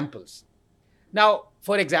give examples. Now,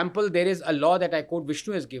 for example, there is a law that I quote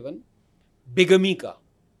Vishnu has given, bigamy ka.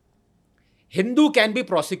 Hindu can be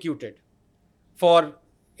prosecuted for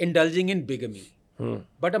indulging in bigamy,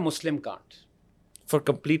 but a Muslim can't. For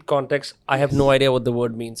complete context, I have no idea what the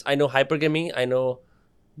word means. I know hypergamy, I know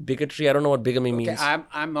bigotry, I don't know what bigamy means.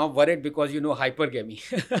 I'm now worried because you know hypergamy.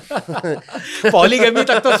 Polygamy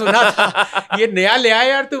तक तो सुना था. ये नया ले आया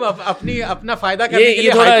यार तुम अपना फायदा करने के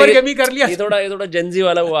लिए hypergamy कर लिया. ये थोड़ा Gen Z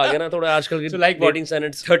वाला वो आ गया ना, थोड़ा आजकल के like dating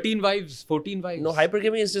standards. 13 wives, 14 wives. No,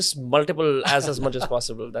 hypergamy is just multiple as much as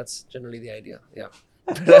possible. That's generally the idea. Yeah.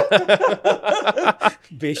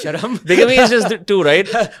 Besharam. Bigamy is just 2, right?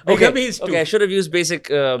 Bigamy is 2. Okay, I should have used basic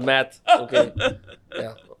math. Okay.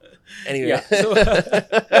 Yeah. Anyway. Yeah,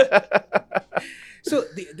 so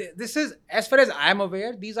this is, as far as I am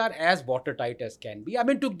aware, these are as watertight as can be. I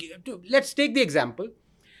mean, let's take the example.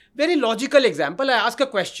 Very logical example. I ask a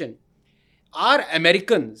question. Are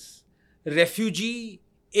Americans refugee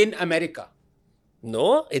in America?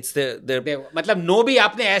 No, it's their मतलब no भी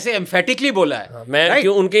आपने ऐसे emphatically बोला है. मैं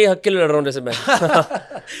क्यों उनके ही हक के लिए लड़ रहा हूँ जैसे मैं.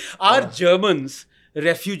 Are Germans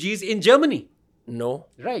refugees in Germany? No.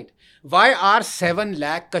 Right. Why are 7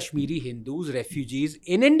 lakh Kashmiri Hindus refugees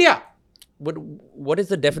in India? But what is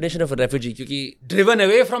the definition of a refugee? Because driven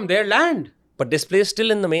away from their land. But displaced still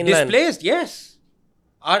in the mainland. Displaced, yes.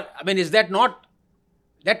 I mean, is that not,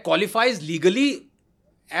 that qualifies legally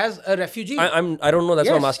as a refugee? I don't know, that's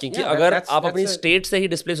what I'm asking. कि अगर आप अपनी state से ही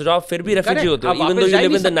displaced हो जाओ फिर भी refugee होते हो, even though you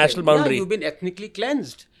live in the national boundary. Yeah, you've been ethnically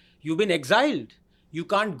cleansed. You've been exiled. You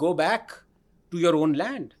can't go back to your own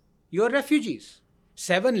land. You're refugees.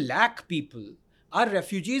 7 lakh people are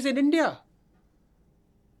refugees in India.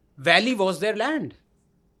 Valley was their land.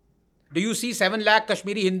 Do you see 7 lakh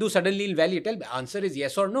Kashmiri Hindus suddenly in Valley? Tell me, answer is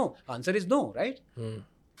yes or no. Answer is no, right?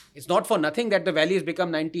 It's not for nothing that the Valley has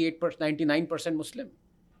become 98%, 99% Muslim.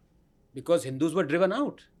 Because Hindus were driven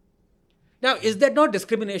out. Now, is that not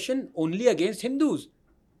discrimination only against Hindus?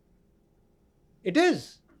 It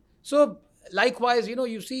is. So, likewise,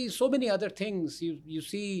 you see so many other things. You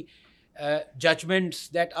see judgments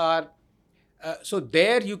that are... so,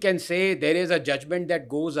 there you can say there is a judgment that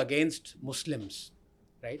goes against Muslims,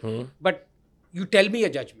 right? But you tell me a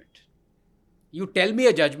judgment. You tell me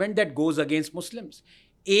a judgment that goes against Muslims.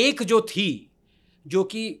 एक जो थी, जो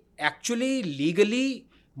कि actually, legally,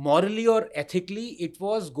 morally or ethically, it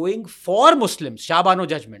was going for Muslims, Shabano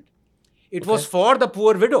judgment. It was for the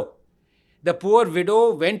poor widow. The poor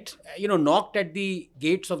widow went, knocked at the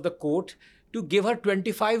gates of the court to give her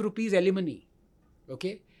 25 rupees alimony.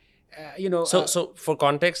 Okay? So for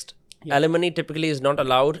context, alimony typically is not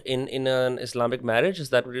allowed in an Islamic marriage. Is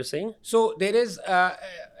that what you're saying? So there is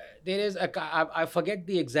I forget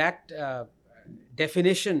the exact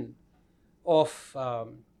definition of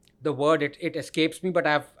the word. It escapes me, but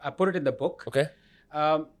I put it in the book. Okay.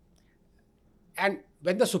 And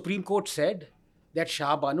when the Supreme Court said that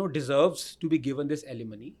Shah Bano deserves to be given this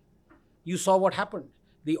alimony, you saw what happened.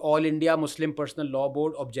 The All India Muslim Personal Law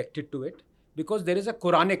Board objected to it because there is a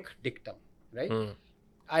Quranic dictum, right?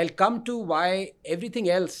 I'll come to why everything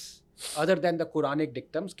else other than the Quranic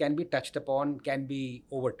dictums can be touched upon, can be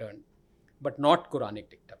overturned, but not Quranic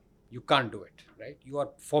dictum. You can't do it, right? You are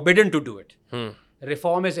forbidden to do it.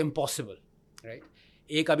 Reform is impossible, right?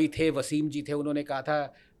 एक अभी थे वसीम जी थे, उन्होंने कहा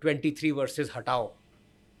था 23 versus हटाओ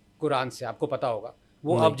कुरान से, आपको पता होगा.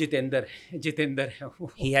 वो अब जितेंद्र है.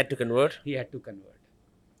 He had to convert.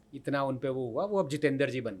 इतना उन पे वो हुआ, वो अब जितेंद्र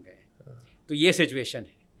जी बन गए. तो ये सिचुएशन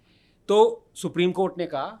है. तो सुप्रीम कोर्ट ने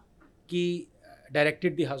कहा कि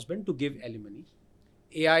directed the husband to give alimony.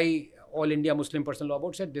 AI, All India Muslim Personal Law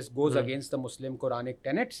Board, said this goes against the Muslim Quranic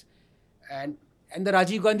tenets, and the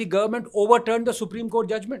Rajiv Gandhi government overturned the Supreme Court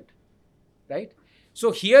judgment, right?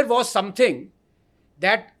 So here was something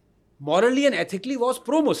that morally and ethically was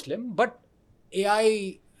pro-Muslim, but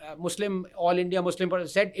AI, Muslim, All India Muslim Person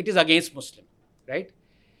said it is against Muslim, right?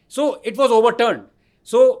 So it was overturned.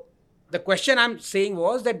 So the question I'm saying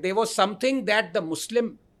was that there was something that the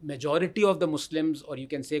Muslim majority of the Muslims, or you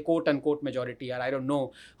can say quote unquote majority, or I don't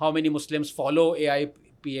know how many Muslims follow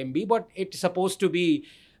AIPMB, but it's supposed to be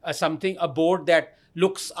a board that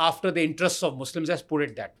looks after the interests of Muslims, let's put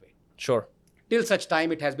it that way. Sure. Till such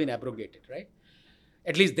time it has been abrogated, right?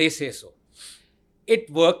 At least they say so. It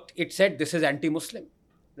worked. It said this is anti-Muslim,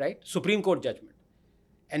 right? Supreme Court judgment.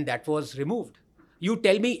 And that was removed. You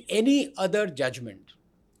tell me any other judgment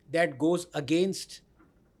that goes against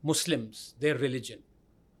Muslims, their religion,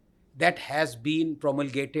 that has been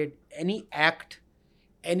promulgated, any act,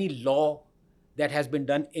 any law that has been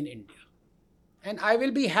done in India. And I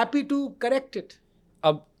will be happy to correct it.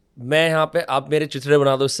 अब मैं यहाँ पे, आप मेरे चित्रे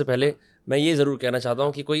बना दो, इससे पहले मैं ये ज़रूर कहना चाहता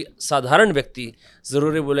हूँ कि कोई साधारण व्यक्ति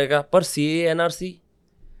ज़रूर ही बोलेगा पर CAA NRC,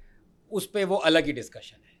 उस पे वो अलग ही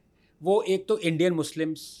डिस्कशन है. वो एक तो इंडियन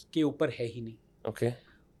मुस्लिम्स के ऊपर है ही नहीं. ओके.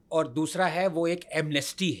 और दूसरा है वो एक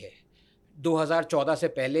एमनेस्टी है 2014 से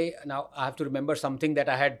पहले. Now I have to remember something that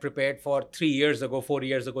I had prepared for 3 years ago, 4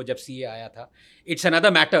 years ago, जब CA आया था. It's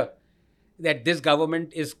another matter that this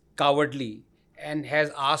government is cowardly and has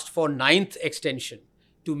asked for 9th extension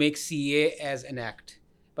to make CA as an act.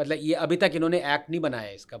 मतलब ये अभी तक इन्होंने act नहीं बनाया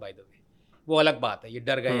इसका, बाय द वे. वो अलग बात है, ये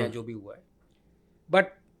डर गए हैं जो भी हुआ है. But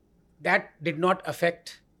that did not affect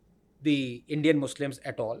the Indian Muslims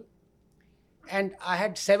at all. And I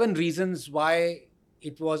had 7 reasons why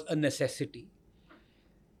it was a necessity.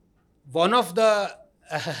 One of the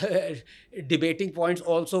debating points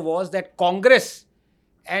also was that Congress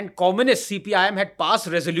and Communist CPIM had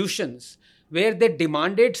passed resolutions where they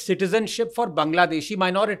demanded citizenship for Bangladeshi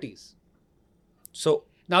minorities. So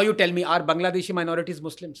now you tell me, are Bangladeshi minorities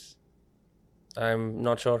Muslims? I'm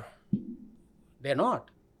not sure. They're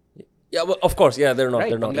not. Yeah, well, of course, yeah, they're not. Right?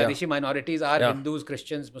 They're not. Bangladeshi Yeah. minorities are Hindus,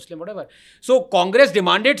 Christians, Muslim, whatever. So Congress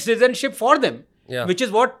demanded citizenship for them, which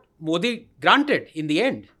is what Modi granted in the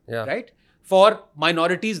end, right? For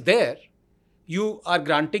minorities there, you are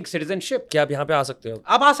granting citizenship. क्या आप यहाँ पे आ सकते हो?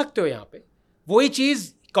 आप आ सकते हो यहाँ पे. वही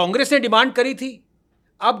चीज कांग्रेस ने डिमांड करी थी.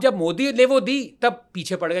 अब जब मोदी ने वो दी तब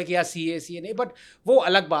पीछे पड़ गया कि यार CA नहीं. बट वो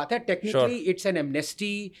अलग बात है. Technically it's an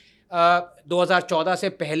amnesty. 2014 से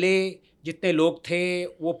पहले जितने लोग थे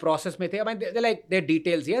वो प्रोसेस में थे. Like their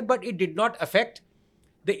details here, but it did not affect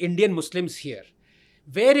the Indian Muslims here.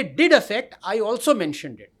 Where it did affect, I also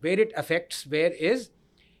mentioned it. Where it affects where is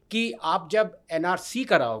कि आप जब NRC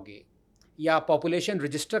कराओगे या पॉपुलेशन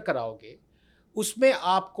रजिस्टर कराओगे, उसमें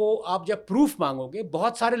आप जब प्रूफ मांगोगे,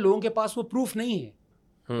 बहुत सारे लोगों के पास वो प्रूफ नहीं है,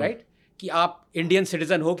 राइट? कि आप इंडियन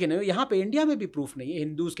सिटीजन हो कि नहीं हो. यहाँ पे इंडिया में भी प्रूफ नहीं है.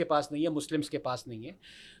 हिंदूज के पास नहीं है, मुस्लिम्स के पास नहीं है.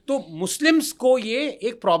 तो मुस्लिम्स को ये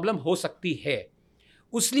एक प्रॉब्लम हो सकती है.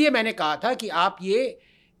 उसलिए मैंने कहा था कि आप ये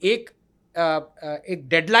एक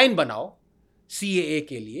डेडलाइन बनाओ CAA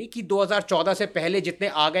के लिए कि 2014 से पहले जितने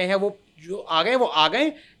आ गए हैं वो आ गए.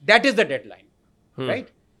 That is the deadline, right?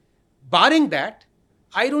 Barring that,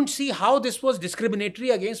 I don't see how this was discriminatory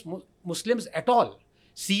against Muslims at all.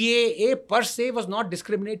 CAA per se was not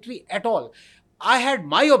discriminatory at all. I had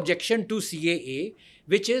my objection to CAA,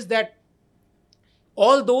 which is that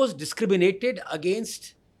all those discriminated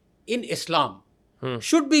against in Islam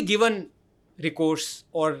should be given recourse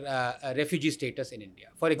or refugee status in India.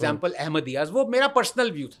 For example, Ahmadiyas, वो मेरा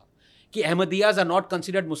personal view था कि Ahmadiyas are not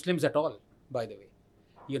considered Muslims at all, by the way.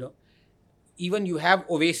 You know, even you have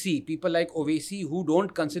Owaisi, people like Owaisi who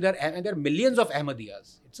don't consider, and there are millions of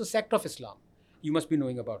Ahmadiyas. It's a sect of Islam. You must be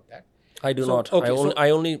knowing about that. I do not. Okay, I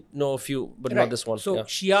only know a few, but not this one. So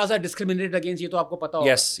Shias are discriminated against. ये तो आपको पता होगा.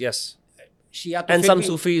 Yes. Shia and some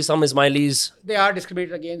Sufis, some Ismailis. They are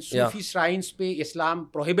discriminated against. Sufi shrines pe Islam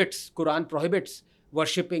prohibits, Quran prohibits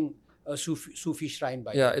worshipping a Sufi shrine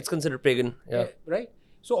by. Yeah, it's considered pagan. Yeah. Right?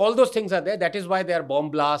 So all those things are there. That is why there are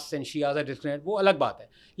bomb blasts and Shias are discriminated. वो अलग बात है.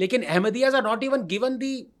 लेकिन Ahmadiyas are not even given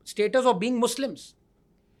the status of being Muslims.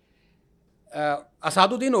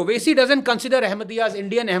 Asaduddin Owaisi doesn't consider Ahmadiyas,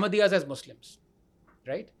 Indian Ahmadiyas as Muslims.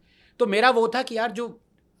 Right? तो मेरा वो था कि यार जो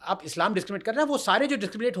आप इस्लाम डिस्क्रिमिनेट कर रहे हैं, वो सारे जो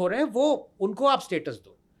डिस्क्रिमिनेट हो रहे हैं वो उनको आप स्टेटस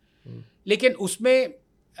दो. लेकिन उसमें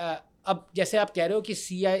अब जैसे आप कह रहे हो कि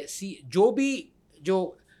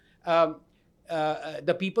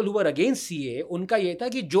the people who were against CAA, उनका ये था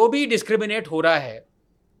कि जो भी डिस्क्रिमिनेट हो रहा है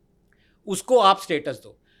उसको आप स्टेटस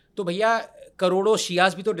दो. तो भैया करोड़ों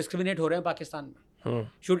शियाज भी तो डिस्क्रिमिनेट हो रहे हैं पाकिस्तान में.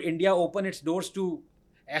 Should India open its doors to,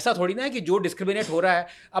 ऐसा थोड़ी ना है कि जो डिस्क्रिमिनेट हो रहा है,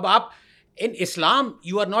 अब आप in Islam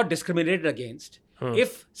you are not discriminated against. If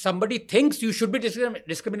somebody thinks you should be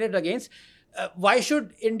discriminated against, why should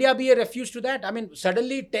India be a refuge to that? I mean,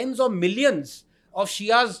 suddenly tens of millions of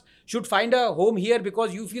Shias should find a home here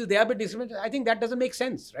because you feel they are being discriminated. I think that doesn't make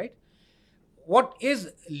sense, right? What is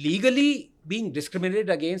legally being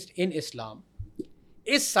discriminated against in Islam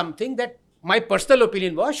is something that my personal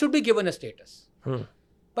opinion was should be given a status.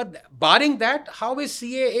 But barring that, how is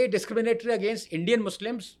CAA discriminatory against Indian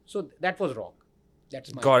Muslims? So that was wrong.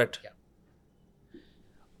 That's my Got it. Yeah.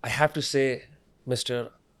 I have to say, Mr.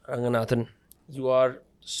 Ranganathan, you are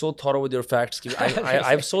so thorough with your facts. I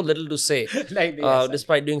have so little to say,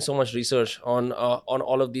 despite doing so much research on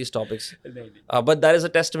all of these topics. But that is a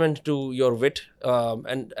testament to your wit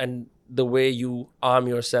and the way you arm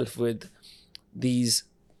yourself with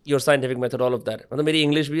your scientific method, all of that. मतलब मेरी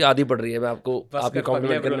English भी आधी पढ़ रही है, मैं आपको आपके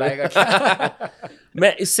compliment करना.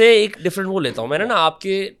 मैं इससे एक different वो लेता हूँ. मैंने ना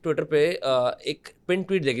आपके Twitter पे एक pin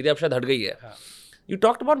tweet देखी थी, अब शायद हट गई है. You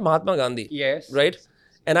talked about Mahatma Gandhi. Yes. Right?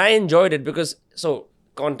 And I enjoyed it because, so,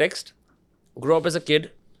 context, grow up as a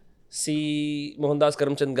kid, see Mohandas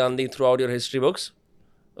Karamchand Gandhi throughout your history books.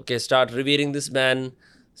 Okay, start revering this man,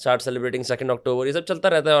 start celebrating 2nd October. ये सब चलता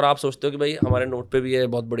रहता है और आप सोचते हो कि भाई हमारे नोट पे भी है,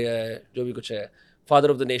 बहुत बढ़िया है, जो भी कुछ है.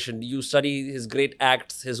 Father of the nation. You study his great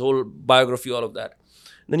acts, his whole biography, all of that.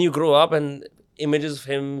 Then you grow up and images of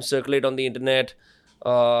him circulate on the internet.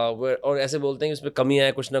 और ऐसे बोलते हैं कि उसमें कमी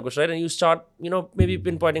है कुछ ना कुछ, right? And you start, maybe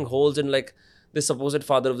pinpointing holes in like this supposed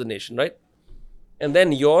father of the nation, right? And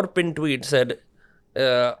then your pin tweet said,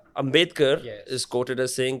 Ambedkar is quoted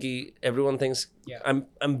as saying कि everyone thinks,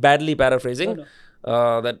 I'm badly paraphrasing,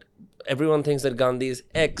 that everyone thinks that Gandhi is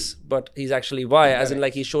X, but he's actually Y, as in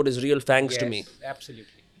like he showed his real fangs to me.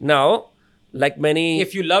 Absolutely. Now, like many...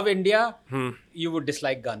 If you love India, you would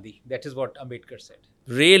dislike Gandhi. That is what Ambedkar said.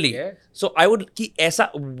 Really? Yeah. So I would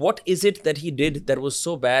what is it that he did that was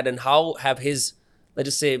so bad, and how have his, let's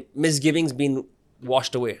just say, misgivings been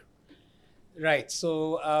washed away? Right. So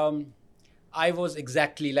I was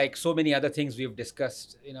exactly like so many other things we've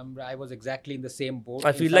discussed. I was exactly in the same boat.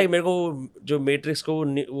 I feel like मेरे को जो Matrix को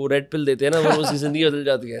वो red pill देते हैं ना, वो उसकी जिंदगी बदल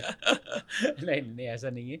जाती है. नहीं ऐसा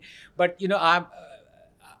नहीं है. But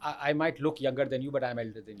I might look younger than you, but I'm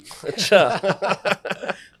elder than you. अच्छा.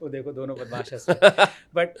 वो देखो दोनों बदमाश हैं.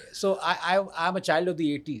 But so I'm a child of the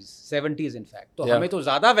 80s, 70s in fact. तो हमें तो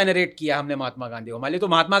ज़्यादा venerate किया हमने महात्मा गांधी को. हमारे लिए तो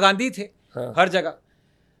महात्मा गांधी थे हर जगह.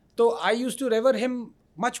 तो I used to revere him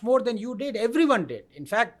much more than you did. Everyone did. In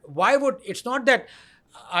fact, it's not that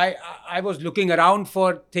I was looking around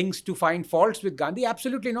for things to find faults with Gandhi.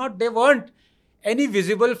 Absolutely not. There weren't any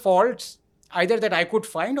visible faults either that I could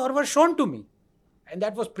find or were shown to me. And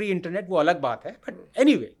that was pre-internet, वो अलग बात है. But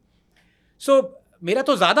anyway, so मेरा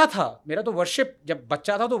तो ज़्यादा था. मेरा तो worship, जब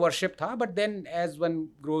बच्चा था तो worship था. But then as one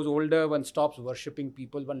grows older, one stops worshipping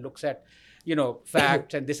people. One looks at,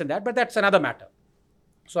 facts and this and that. But that's another matter.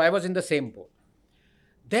 So I was in the same boat.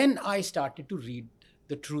 Then I started to read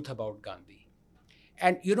the truth about Gandhi.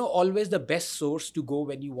 And always the best source to go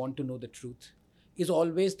when you want to know the truth is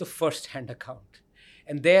always the first-hand account.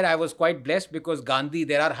 And there I was quite blessed because Gandhi,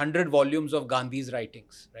 there are 100 volumes of Gandhi's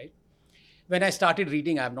writings, right? When I started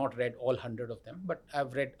reading, I have not read all 100 of them, but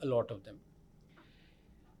I've read a lot of them.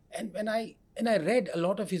 And when I read a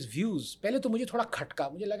lot of his views, पहले तो मुझे थोड़ा खटका.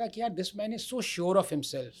 मुझे लगा कि यार this man is so sure of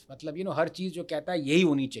himself. मतलब हर चीज़ जो कहता है यही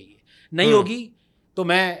होनी चाहिए. नहीं होगी तो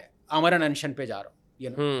मैं आमरण अनशन पे जा रहा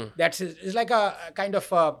हूँ. That's is like a kind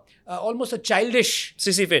of almost a childish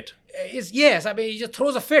sissy fit. Yes, I mean he just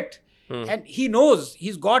throws a fit. And he knows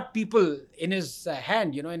he's got people in his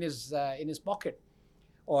hand, in his pocket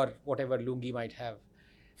or whatever lungi might have,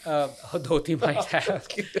 or dhoti might have.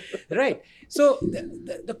 Right. So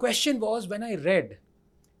the question was, when I read,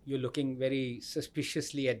 you're looking very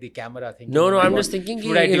suspiciously at the camera thinking, No, oh my I'm God, just thinking,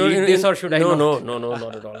 should I delete this or should I not? No,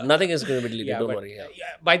 not at all. Nothing is going to be deleted. Yeah, Don't but, worry.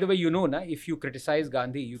 Yeah. by the way, if you criticize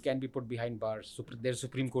Gandhi, you can be put behind bars. There's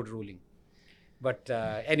Supreme Court ruling. But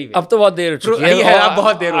anyway. अब तो बहुत देर हो चुकी है. Yeah, अब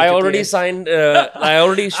बहुत देर हो I चुकी already है. signed. I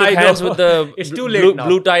already shook I know. hands with the It's too late now.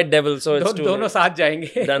 blue tide devil. So it's too दोनों late. साथ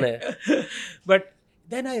जाएंगे. Done है. But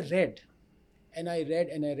then I read, and I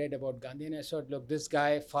read about Gandhi, and I thought, look, this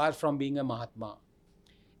guy, far from being a Mahatma,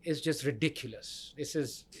 is just ridiculous. This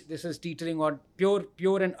is teetering on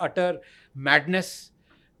pure and utter madness,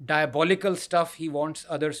 diabolical stuff he wants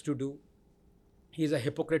others to do. He's a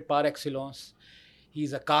hypocrite par excellence.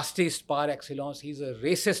 He's a casteist par excellence. He's a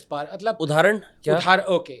racist par. मतलब उदाहरण क्या?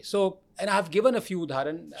 Okay. So, and I've given a few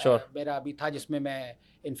उदाहरण. Sure. मेरा अभी था जिसमें मैं,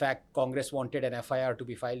 in fact, Congress wanted an FIR to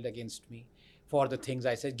be filed against me for the things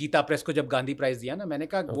I said. Gita Press को जब गांधी प्राइज दिया ना, मैंने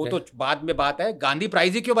कहा वो तो बाद में बात है, गांधी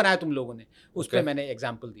प्राइज ही क्यों बनाया तुम लोगों ने? उस पर मैंने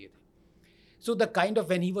एग्जाम्पल दिए थे. So the kind of,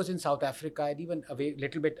 when he was in South Africa and even away,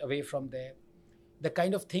 little bit away from there, the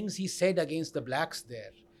kind of things he said against the blacks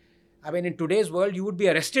there, I mean, in today's world, you would be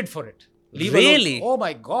arrested for it. Really? Oh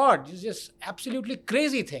my God, it's just absolutely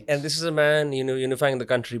crazy things. And this is a man, unifying the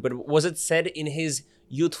country. But was it said in his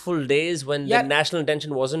youthful days when the national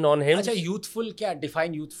attention wasn't on him? अच्छा, youthful क्या?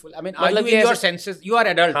 Define youthful. I mean, are you in your senses? You are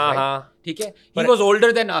adult, right? हाँ. ठीक है? He was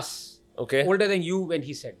older than us. Okay. Older than you when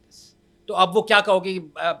he said this. तो अब वो क्या कहोगे?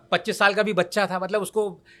 25 साल का भी बच्चा था, मतलब उसको,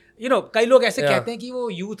 कई लोग ऐसे कहते हैं कि वो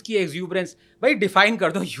यूथ की एक्सूबरेंस. भाई डिफाइन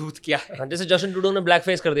कर दो यूथ क्या है. जैसे जस्टिन ट्रूडो ने ब्लैक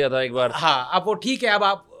फेस कर दिया था एक बार. हाँ, अब वो ठीक है, अब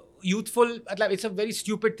आप youthful, मतलब it's a very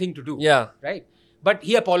stupid thing to do. Yeah. Right? But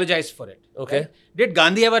he apologized for it. Okay. Right? Did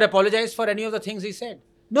Gandhi ever apologize for any of the things he said?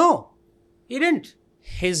 No, he didn't.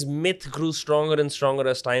 His myth grew stronger and stronger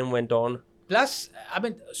as time went on. Plus, I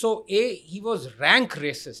mean, so he was rank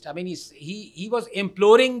racist. I mean, he was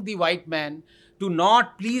imploring the white man to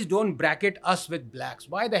not, please don't bracket us with blacks.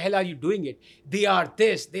 Why the hell are you doing it? They are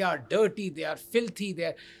this, they are dirty, they are filthy,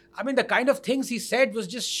 I mean, the kind of things he said was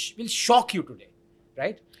just, will shock you today,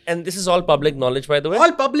 right? And this is all public knowledge, by the way?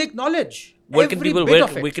 All public knowledge. Where can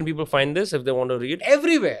people find this if they want to read?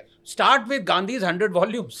 Everywhere. Start with Gandhi's 100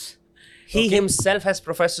 volumes. He himself has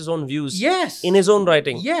professed his own views. Yes. In his own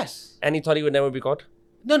writing. Yes. And he thought he would never be caught?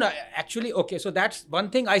 No, actually, okay. So that's one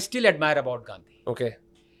thing I still admire about Gandhi. Okay.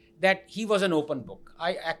 That he was an open book.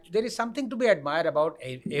 There is something to be admired about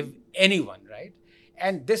anyone, right?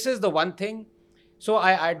 And this is the one thing. So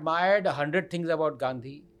I admired 100 things about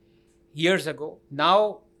Gandhi years ago.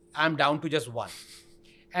 Now I'm down to just one.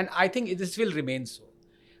 And I think this will remain so.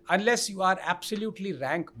 Unless you are absolutely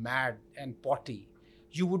rank mad and potty,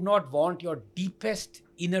 you would not want your deepest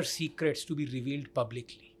inner secrets to be revealed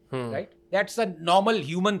publicly, right? That's a normal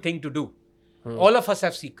human thing to do. All of us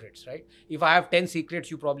have secrets, right? If I have 10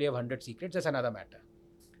 secrets, you probably have 100 secrets. That's another matter.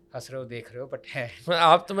 हंस रहे हो, देख रहे हो, but है.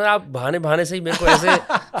 आप बहाने से ही मेरे को ऐसे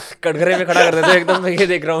कटघरे में खड़ा कर देते हो एकदम. मैं ये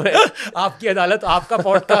देख रहा हूँ मैं. आपकी अदालत, आपका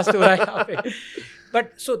पॉडकास्ट हो रहा है यहाँ पे.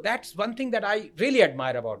 But so that's one thing that I really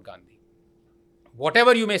admire about Gandhi.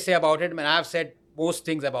 Whatever you may say about it, I mean, I have said most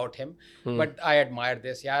things about him, but I admire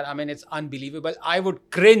this. Yeah, I mean, it's unbelievable. I would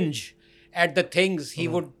cringe at the things he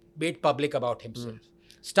would make public about himself.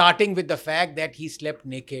 Starting with the fact that he slept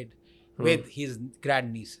naked with his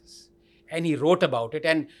grandnieces. And he wrote about it.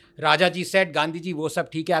 And Raja ji said, Gandhi ji, वो सब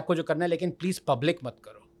ठीक है, आपको जो करना है, लेकिन please public मत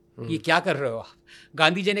करो. ये क्या कर रहे हो आप?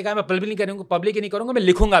 गांधी जी ने कहा मैं पब्लिक ही नहीं करूंगा, मैं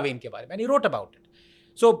लिखूंगा भी इनके बारे में. And he wrote about it.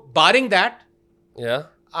 So barring that, yeah,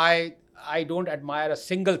 I don't admire a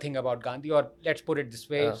single thing about Gandhi, or let's put it this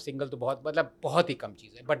way, single तो बहुत ही कम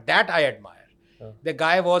चीज़ है. But that I admire. The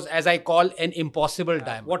guy was, as I call, an impossible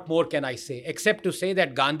diamond. What more can I say? Except to say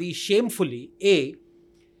that Gandhi shamefully,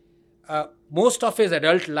 most of his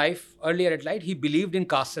earlier adult life, he believed in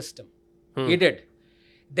caste system. He did.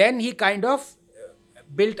 Then he kind of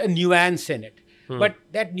built a nuance in it. But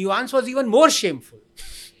that nuance was even more shameful.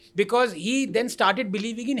 Because he then started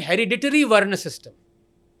believing in hereditary Varna system.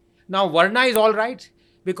 Now, Varna is all right,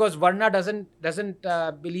 because Varna doesn't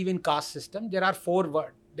believe in caste system. There are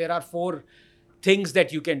four things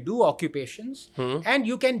that you can do, occupations, and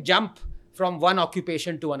you can jump from one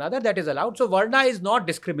occupation to another. That is allowed. So, Varna is not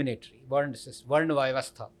discriminatory. Varna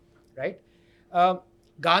Vyavastha, right?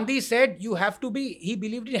 Gandhi said you have to be, he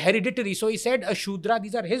believed in hereditary. So, he said a Shudra,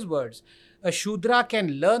 these are his words, a Shudra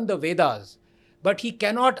can learn the Vedas, but he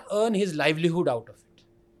cannot earn his livelihood out of it.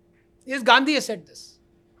 Yes, Gandhi has said this.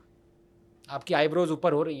 आपकी eyebrows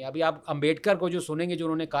ऊपर हो रही हैं. अभी आप अंबेडकर को जो सुनेंगे, जो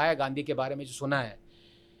उन्होंने कहा है गांधी के बारे में, जो सुना है,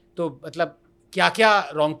 तो मतलब क्या क्या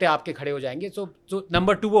रोंगटे आपके खड़े हो जाएंगे. So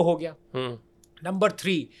number 2 वो हो गया. Number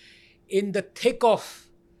 3, in the thick of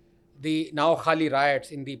the Naokhali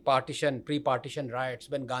riots, in the pre-partition riots,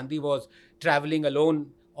 when Gandhi was traveling alone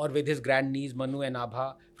or with his grandniece Manu and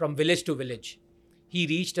Abha from village to village, he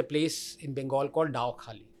reached a place in Bengal called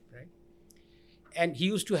Naokhali, right? And he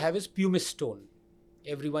used to have his pumice stone.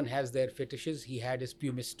 Everyone has their fetishes. He had his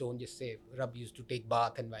pumice stone, just say, Rab used to take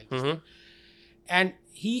bath and while and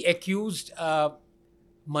he accused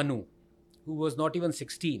Manu, who was not even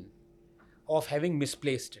 16, of having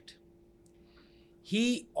misplaced it.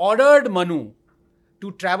 He ordered Manu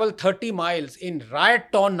to travel 30 miles in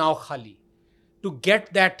riot-torn Naokhali to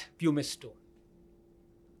get that pumice stone.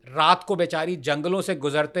 रात को बेचारी जंगलों से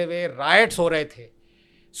गुजरते हुए rights हो रहे थे.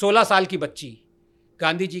 16 साल की बच्ची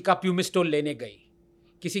गांधी जी का प्यूमिस स्टोन लेने गई.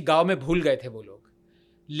 किसी गांव में भूल गए थे वो लोग.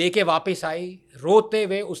 लेके वापस आई, रोते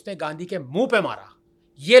हुए उसने गांधी के मुंह पे मारा,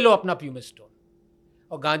 ये लो अपना प्यूमिस स्टोन.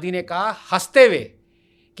 और गांधी ने कहा हंसते हुए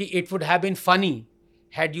कि it would have been funny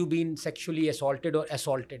had you been sexually assaulted और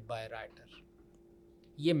असॉल्टेड बाय अ राइटर.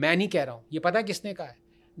 ये मैं नहीं कह रहा हूं, ये पता है किसने कहा है?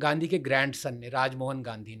 गांधी के ग्रैंडसन ने, राजमोहन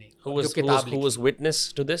गांधी ने, जो किताब लिखी. Who was witness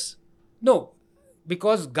to this? No,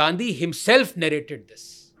 because Gandhi himself narrated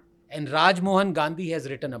this, and Rajmohan Gandhi has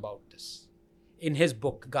written about this in his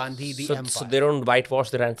book Gandhi the Empire. So they don't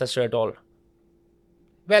whitewash their ancestor at all.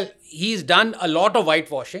 Well, he's done a lot of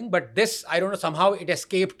whitewashing, but this, I don't know, somehow it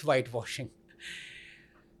escaped whitewashing.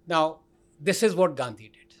 Now, this is what Gandhi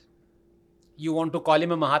did. You want to call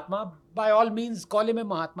him a Mahatma? By all means, call him a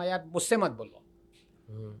Mahatma. यार मुझसे मत बोलो.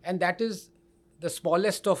 And that is the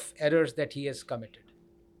smallest of errors that he has committed.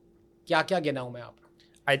 क्या क्या गिनाऊं मैं आपको?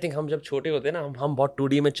 I think हम जब छोटे होते हैं ना, हम बहुत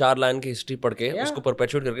 2D में 4 लाइन की हिस्ट्री पढ़ के उसको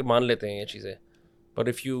परपेचुएट करके मान लेते हैं ये चीज़ें.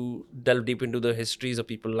 But if you delve deep into the histories of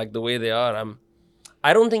people like the way they are,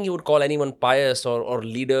 I don't think you would call anyone pious or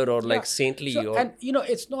leader or like saintly. So, and you know,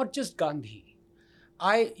 it's not just Gandhi.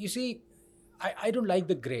 You see, I don't like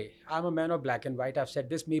the grey. I'm a man of black and white. I've said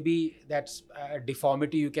this. Maybe that's a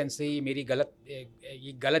deformity. You can say मेरी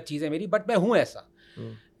ये गलत चीज़ है मेरी, but मैं हूँ ऐसा.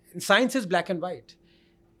 Science is black and white.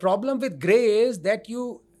 Problem with grey is that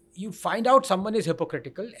you find out someone is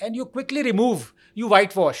hypocritical and you quickly remove, you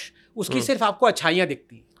whitewash. उसकी सिर्फ आपको अच्छाइयाँ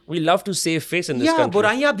दिखती. We love to save face in this country.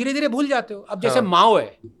 बुराइयाँ आप धीरे धीरे भूल जाते हो. अब जैसे माओ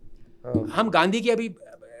है, हम गांधी की अभी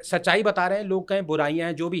सच्चाई बता रहे हैं, लोग कहें बुराइयाँ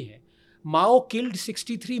हैं, जो भी हैं. Mao killed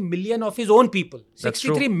 63 million of his own people.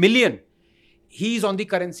 63 million. He is on the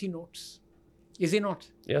currency notes. Is he not?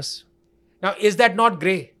 Yes. Now, is that not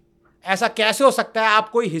grey? ऐसा कैसे हो सकता है? आप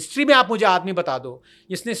कोई हिस्ट्री में आप मुझे आदमी बता दो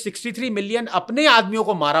जिसने 63 मिलियन अपने आदमियों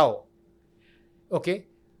को मारा हो. ओके?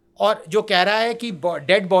 और जो कह रहा है कि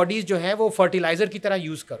डेड बॉडीज जो हैं वो फर्टिलाइजर की तरह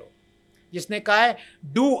यूज करो. जिसने कहा है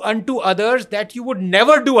do unto others that you would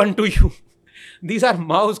never do unto you. These are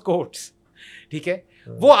Mao's quotes. ठीक है?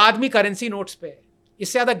 वो आदमी करेंसी नोट्स पे है.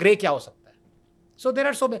 इससे ज्यादा ग्रे क्या हो सकता है? So there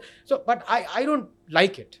are so but I don't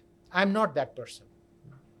like it. I am not that person.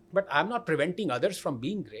 But I'm not preventing others from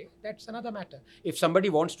being grey. That's another matter. If somebody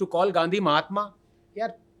wants to call Gandhi Mahatma,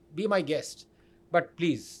 yeah, be my guest. But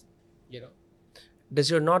please, you know.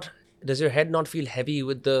 Does your head not feel heavy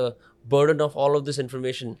with the burden of all of this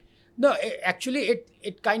information? No, actually,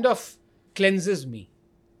 it kind of cleanses me.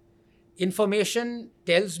 Information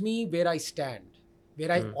tells me where I stand,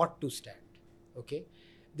 where I ought to stand. Okay?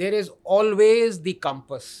 There is always the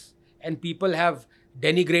compass. And people have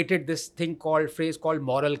denigrated this phrase called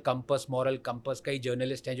moral compass. कई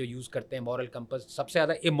journalist हैं जो use करते हैं moral compass. सबसे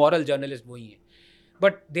ज़्यादा immoral journalist वही हैं.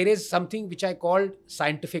 But there is something which I called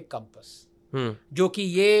scientific compass. जो कि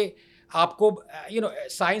ये आपको, you know,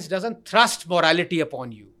 science doesn't thrust morality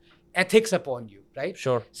upon you, ethics upon you, right?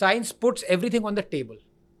 Sure. Science puts everything on the table.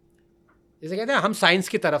 जैसे कहते हैं हम साइंस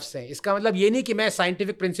की तरफ से हैं. इसका मतलब ये नहीं कि मैं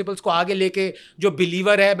साइंटिफिक प्रिंसिपल्स को आगे लेके जो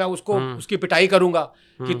बिलीवर है मैं उसको उसकी पिटाई करूंगा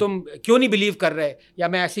कि तुम क्यों नहीं बिलीव कर रहे, या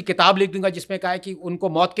मैं ऐसी किताब लिख दूंगा जिसमें कहा है कि उनको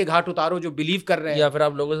मौत के घाट उतारो जो बिलीव कर रहे हैं, या फिर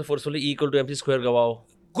आप लोगों से forcefully equal to MC square गवाओ.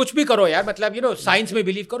 कुछ भी करो यार, मतलब यू नो साइंस में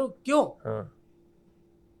बिलीव करो. क्यों?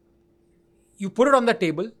 You put it on the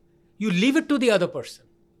table, you leave it to the other person.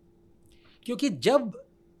 क्योंकि जब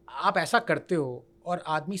आप ऐसा करते हो और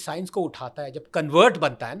आदमी साइंस को उठाता है, जब कन्वर्ट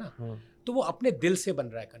बनता है ना, तो वो अपने दिल से बन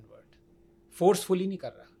रहा है कन्वर्ट, फोर्सफुली नहीं कर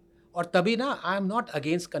रहा. और तभी ना आई एम नॉट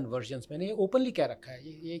अगेंस्ट कन्वर्जन्स. मैंने ये ओपनली कह रखा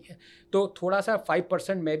है. ये तो थोड़ा सा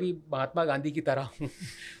 5% मैं भी महात्मा गांधी की तरह हूँ.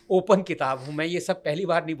 ओपन किताब हूँ मैं. ये सब पहली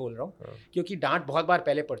बार नहीं बोल रहा हूँ, क्योंकि डांट बहुत बार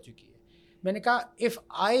पहले पड़ चुकी है. मैंने कहा if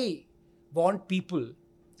I want people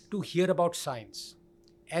to hear about science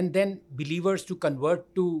and then believers to convert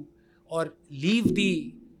to और leave the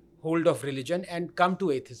hold of religion and come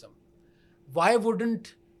to atheism,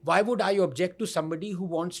 why would I object to somebody who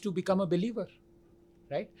wants to become a believer?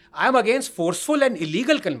 right? I am against forceful and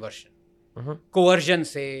illegal conversion. Coercion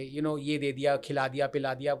से, ये दे दिया, खिला दिया,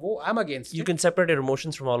 पिला दिया, वो I'm against. You can separate your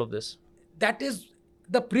emotions from all of this. That is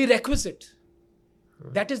the prerequisite.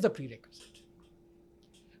 That is the prerequisite.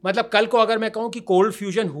 मतलब कल को अगर मैं कहूँ कि कोल्ड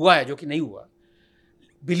फ्यूजन हुआ है, जो कि नहीं हुआ,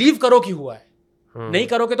 बिलीव करो कि हुआ है, नहीं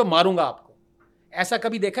करोगे तो मारूंगा आपको, ऐसा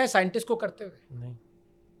कभी देखा है साइंटिस्ट को करते हुए?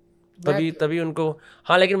 नहीं. तभी उनको,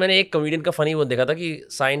 हाँ, लेकिन मैंने एक कॉमेडियन का फनी वो देखा था कि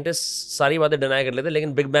साइंटिस्ट सारी बातें डिनाई कर लेते,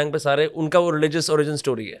 लेकिन बिग बैंग पे सारे उनका वो रिलीजियस ओरिजिन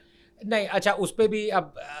स्टोरी है. नहीं, अच्छा, उस पर भी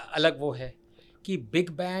अब अलग वो है कि बिग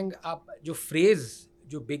बैंग, आप जो फ्रेज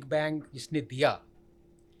जो बिग बैंग जिसने दिया,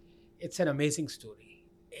 it's an amazing story.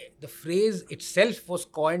 The phrase itself was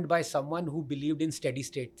coined by someone who believed in steady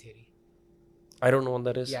state theory. I don't know what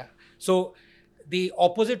that is. Yeah. So the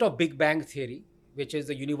opposite of Big Bang theory, which is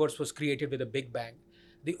the universe was created with a Big Bang,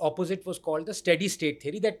 the opposite was called the steady state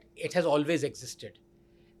theory, that it has always existed.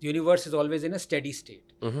 The universe is always in a steady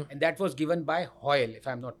state. And that was given by Hoyle, if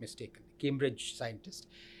I'm not mistaken, Cambridge scientist.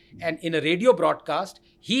 And in a radio broadcast,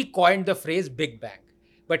 he coined the phrase Big Bang.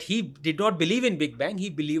 But he did not believe in Big Bang. He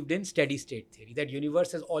believed in steady state theory, that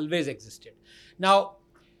universe has always existed. Now,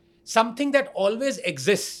 something that always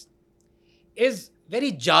exists is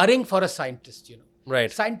very jarring for a scientist,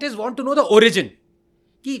 Right. Scientists want to know the origin.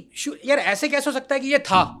 कि यार ऐसे कैसे हो सकता है कि ये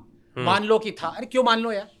था, मान लो कि था. अरे क्यों मान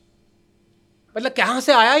लो यार? मतलब कहाँ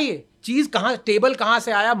से आया ये चीज़, कहाँ, टेबल कहाँ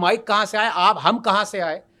से आया, माइक कहाँ से आया, हम कहाँ से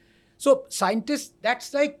आए? So scientists,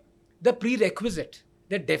 that's like the prerequisite.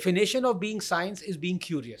 The definition of being science is being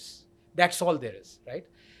curious. That's all there is, right?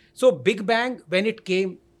 So Big Bang, when it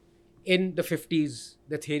came in the 50s,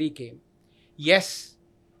 the theory came. Yes,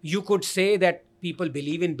 you could say that people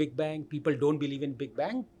believe in Big Bang, people don't believe in Big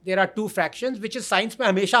Bang. There are two fractions, which is science में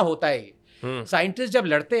हमेशा होता है. Scientists जब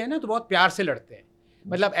लड़ते हैं ना तो बहुत प्यार से लड़ते हैं.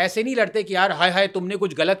 मतलब ऐसे नहीं लड़ते कि यार हाय तुमने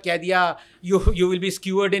कुछ गलत कह दिया, you will be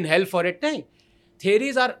skewered in hell for it. नहीं,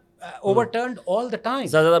 theories are overturned all the time.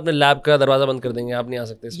 ज़्यादा अपने लैब का दरवाजा बंद कर देंगे, आप नहीं आ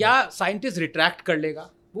सकते इसमें. या साइंटिस्ट रिट्रैक्ट कर लेगा,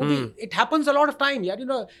 वो भी it happens a lot of time.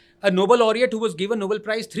 यार, a Nobel laureate who was given Nobel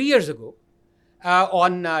Prize 3 years ago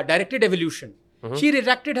on directed evolution, she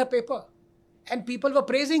retracted her paper. And people were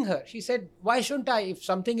praising her. She said, why shouldn't I? If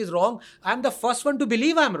something is wrong, I'm the first one to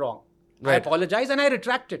believe I'm wrong. Right. I apologize and I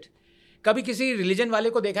retract it. कभी किसी religion वाले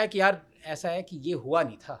को देखा है कि यार ऐसा है कि ये हुआ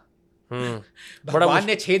नहीं था, भगवान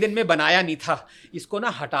ने 6 दिन में बनाया नहीं था, इसको ना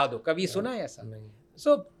हटा दो. कभी सुना है ऐसा?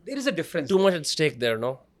 So there is a difference. Too much at stake there,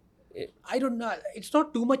 no? I don't know. It's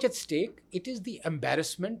not too much at stake. It is the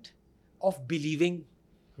embarrassment of believing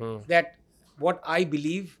that what I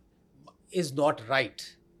believe is not right.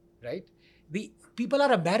 Right? The people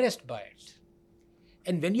are embarrassed by it.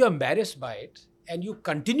 And when you're embarrassed by it and you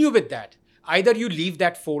continue with that, either you leave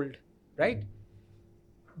that fold, right?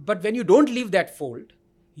 But when you don't leave that fold,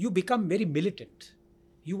 you become very militant.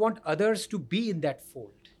 You want others to be in that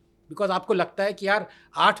fold. Because आपको लगता है कि यार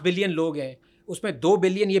 8 billion लोग हैं, उसमें 2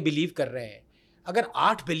 billion ये believe कर रहे हैं. अगर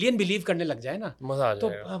 8 बिलियन बिलीव करने लग जाए ना, तो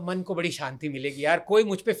मन को बड़ी शांति मिलेगी. यार कोई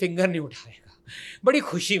मुझ पे फिंगर नहीं उठाएगा, बड़ी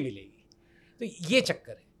खुशी मिलेगी. तो ये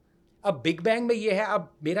चक्कर है. अब बिग बैंग में ये है.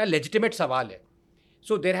 अब मेरा लेजिटिमेट सवाल है.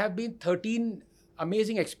 So there have been 13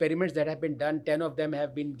 amazing experiments that have been done. 10 of them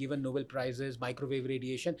have been given Nobel Prizes, microwave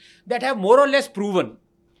radiation, that have more or less proven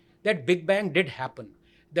that Big Bang did happen.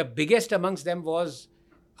 The biggest amongst them was,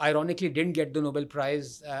 ironically, didn't get the Nobel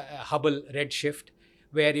Prize, Hubble redshift,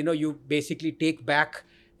 where you basically take back,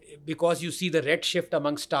 because you see the redshift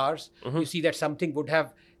among stars, you see that something would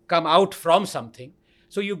have come out from something.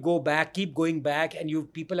 So you go back, keep going back,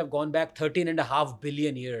 and people have gone back 13.5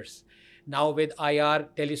 billion years. Now with IR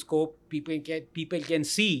telescope, people can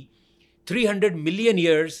see 300 million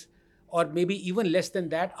years, or maybe even less than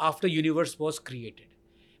that, after universe was created.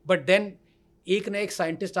 But then एक ना एक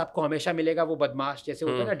scientist आपको हमेशा मिलेगा, वो बदमाश जैसे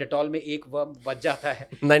होता है ना, डेटॉल में एक वर्म बच जाता है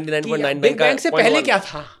 99.9 बिग बैंग से पहले क्या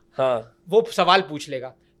था. हाँ. वो सवाल पूछ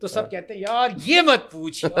लेगा. तो सब कहते हैं यार ये मत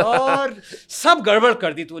पूछ, और सब गड़बड़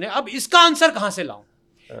कर दी तूने, अब इसका आंसर कहाँ से लाऊं.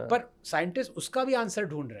 पर साइंटिस्ट उसका भी आंसर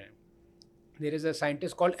ढूंढ रहे हैं. There is a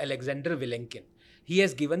scientist called Alexander Vilenkin. He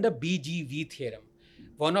has given the BGV theorem.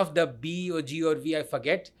 One of the B or G or V, I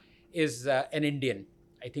forget, is an Indian.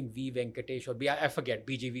 I think V Venkatesh or B, I forget,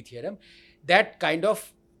 BGV theorem. That kind of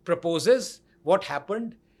proposes what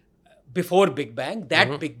happened before Big Bang,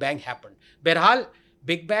 that Big Bang happened. Berhal,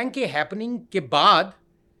 Big Bang ke happening ke baad,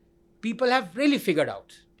 people have really figured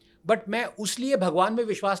out. But मैं उसलिए भगवान में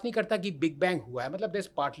विश्वास नहीं करता कि Big Bang हुआ है. मतलब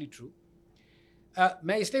that's partly true.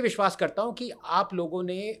 मैं इसलिए विश्वास करता हूँ कि आप लोगों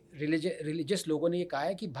ने, रिलीजियस लोगों ने ये कहा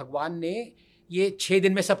है कि भगवान ने ये 6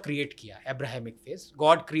 दिन में सब क्रिएट किया. Abrahamic phase,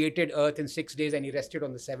 God created earth in 6 days and he rested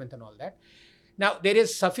on the 7th and all that. Now there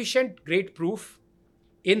is sufficient great proof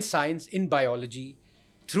in science, in biology,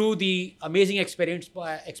 through the amazing experiments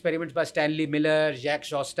by Stanley Miller, Jacques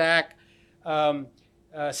Shostak,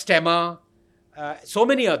 Stemmer, so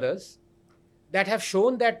many others, that have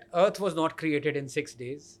shown that Earth was not created in 6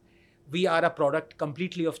 days. We are a product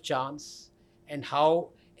completely of chance, and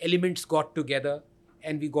how elements got together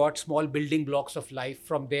and we got small building blocks of life.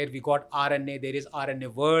 From there we got RNA, there is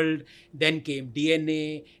RNA world, then came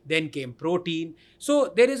DNA, then came protein.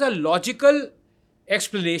 So there is a logical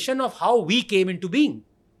explanation of how we came into being.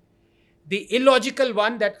 The illogical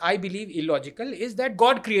one, that I believe illogical, is that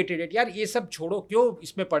God created it. यार ये सब छोड़ो, क्यों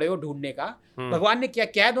इसमें पड़े हो ढूंढने का? भगवान ने क्या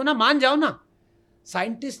कह दो ना, मान जाओ ना.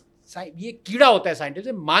 साइंटिस्ट ये कीड़ा होता है, साइंटिस्ट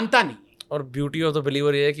मानता नहीं. और ब्यूटी ऑफ द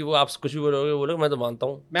बिलीवर ये है कि वो आप कुछ भी बोलोगे मैं तो मानता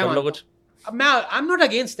हूँ. मैं मानता हूँ. I'm not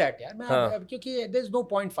against that, यार. क्योंकि there's no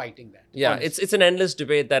point fighting that. Yeah, it's an endless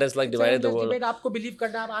debate that has like divided the world. Debate, आपको believe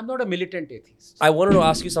करना. I'm not a militant atheist. I wanted to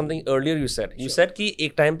ask you something earlier. You said कि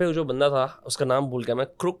एक time पे जो बंदा था उसका नाम भूल गया मैं.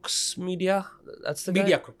 Crooks Media. That's the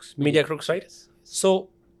guy? Media Crooks, right? Yes. So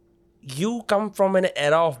you come from an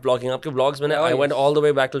era of blogging. आपके blogs में I went all the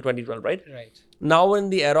way back till 2012, right? Right. Now in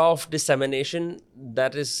the era of dissemination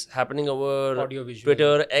that is happening over Audio-visual,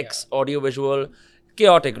 Twitter, X, audio-visual,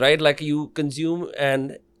 chaotic, right? Like you consume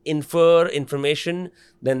and infer information,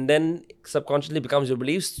 then subconsciously becomes your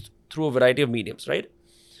beliefs through a variety of mediums, right?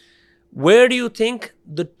 Where do you think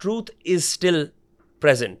the truth is still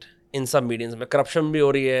present in some mediums? Corruption भी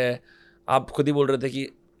हो रही है. आप खुद ही बोल रहे थे कि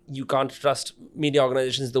you can't trust media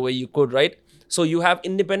organizations the way you could, right? So you have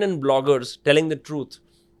independent bloggers telling the truth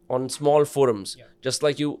on small forums, just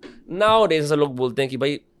like you. Nowadays ऐसा लोग बोलते हैं कि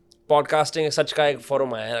भाई podcasting is such a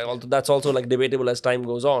forum है. That's also like debatable as time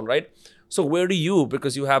goes on, right? So where do you,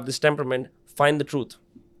 because you have this temperament, find the truth?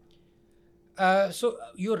 So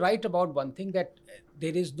you're right about one thing, that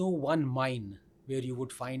there is no one mine where you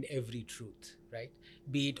would find every truth, right?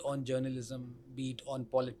 Be it on journalism, be it on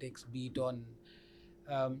politics, be it on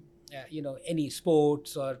any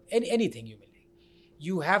sports or anything you may like.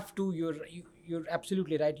 You have to. You're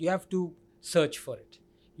absolutely right. You have to search for it.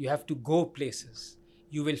 You have to go places.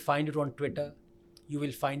 You will find it on Twitter. You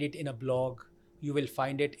will find it in a blog. You will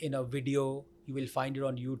find it in a video. You will find it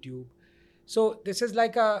on YouTube. So this is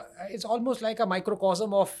like it's almost like a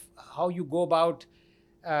microcosm of how you go about,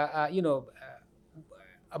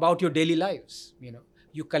 about your daily lives.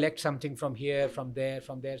 You collect something from here, from there,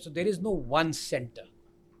 from there. So there is no one center.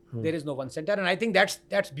 There is no one center. And I think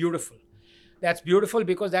that's beautiful. That's beautiful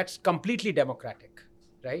because that's completely democratic,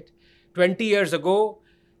 right? 20 years ago,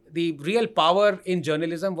 the real power in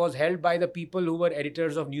journalism was held by the people who were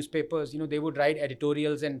editors of newspapers. They would write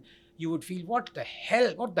editorials and you would feel, what the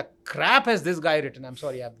hell, what the crap has this guy written? I'm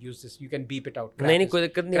sorry, I've used this. You can beep it out. नहीं कोई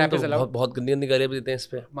दिक्कत नहीं. crap is allowed. बहुत गंदी गंदी गालियाँ देते हैं इस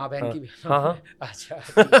पे. माँ बहन की भी. हाँ. अच्छा.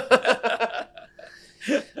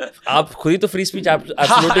 आप खुद ही तो फ्री स्पीच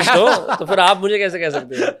एब्सोल्यूटिस्ट हो, तो फिर आप मुझे कैसे कह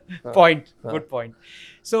सकते हैं? Point. Good point.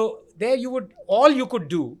 So there all you could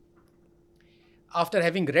do after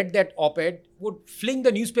having read that op-ed would fling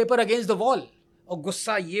the newspaper against the wall. Or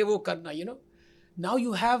gussa ye wo karna, Now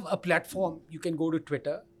you have a platform. You can go to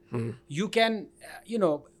Twitter. You can,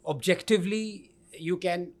 objectively, you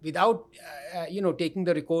can, without, taking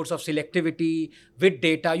the recourse of selectivity, with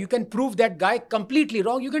data, you can prove that guy completely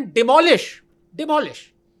wrong. You can demolish.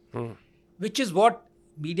 Which is what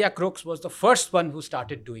Media Crooks was the first one who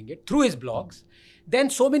started doing it through his blogs. Then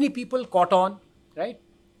so many people caught on, right?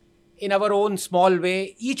 In our own small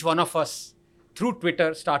way, each one of us through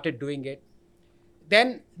Twitter started doing it.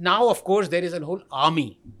 Then now, of course, there is a whole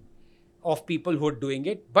army of people who are doing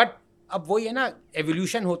it. But अब वही है ना,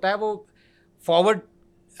 evolution होता है, वो forward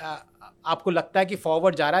आपको लगता है कि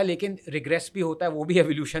forward जा रहा है, लेकिन regress भी होता है, वो भी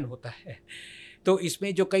evolution होता है. तो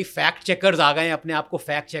इसमें जो कई फैक्ट चेकर्स आ गए हैं, अपने आप को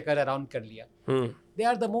फैक्ट चेकर अराउंड कर लिया. They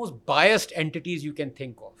are the most biased entities you can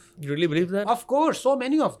think of. You really believe that? Of course, so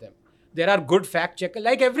many of them. There are good fact checkers,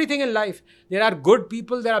 like everything in life. There are good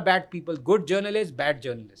people, there are bad people. Good journalists, bad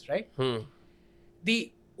journalists, right?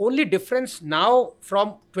 The only difference now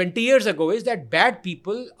from 20 years ago is that bad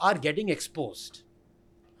people are getting exposed.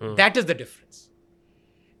 That is the difference.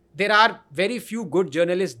 There are very few good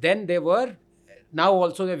journalists then there were. Now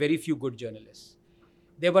also there are very few good journalists.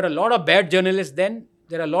 There were a lot of bad journalists then.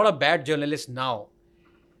 There are a lot of bad journalists now.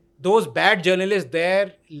 Those bad journalists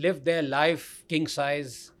there live their life king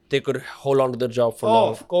size. They could hold on to their job for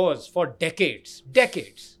long. Of course, for decades.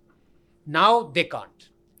 Now they can't.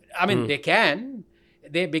 I mean, they can.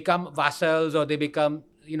 They become vassals or they become,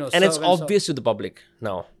 and it's obvious to the public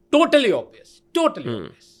now. Totally obvious.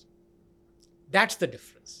 That's the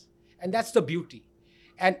difference. And that's the beauty.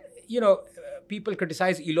 And, people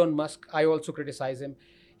criticize Elon Musk. I also criticize him.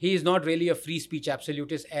 he is not really a free speech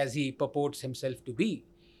absolutist as he purports himself to be.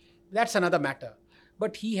 That's another matter.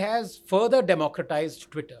 But he has further democratized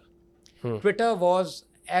Twitter. Twitter was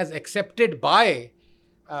as accepted by,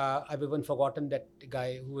 I've even forgotten that guy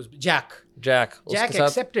who was Jack. Jack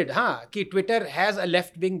Accepted, कि Twitter has a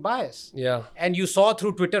left-wing bias. Yeah. And you saw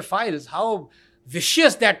through Twitter files how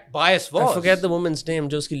vicious that bias was. I forget the woman's name,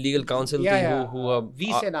 जो उसकी legal counsel थी, who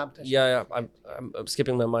V से नाम था. Yeah, I'm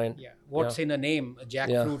skipping my mind. Yeah. What's in a name?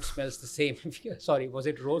 Jackfruit smells the same. Sorry, was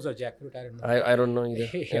it rose or jackfruit? I don't know. I don't know either.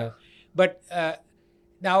 Yeah. But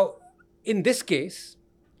now, in this case,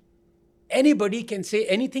 anybody can say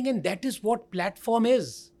anything, and that is what platform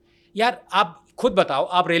is. यार आप खुद बताओ,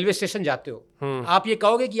 आप railway station जाते हो, आप ये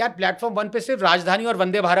कहोगे कि यार प्लेटफॉर्म 1 पे सिर्फ राजधानी और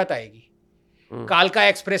वंदे भारत आएगी, कालका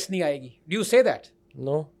एक्सप्रेस नहीं आएगी. Do you say that?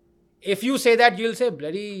 No. If you say that, you'll say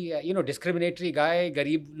bloody, discriminatory guy,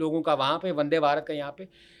 गरीब लोगों का वहाँ पे, वंदे भारत का यहाँ पे.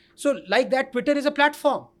 So like that, Twitter is a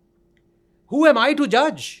platform. Who am I to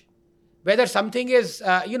judge whether something is,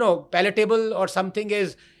 palatable or something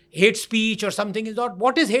is hate speech or something is not?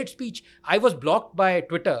 What is hate speech? I was blocked by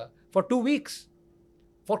Twitter for 2 weeks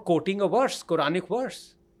for quoting a verse, Quranic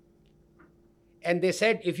verse. And they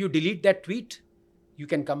said, if you delete that tweet, you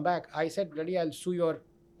can come back. I said, bloody, I'll sue your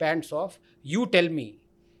pants off. You tell me,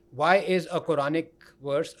 why is a Quranic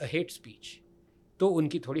verse a hate speech? तो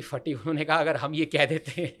उनकी थोड़ी फटी, उन्होंने कहा अगर हम ये कह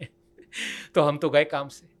देते हैं तो हम तो गए काम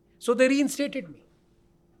से. So they reinstated me.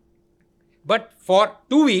 But for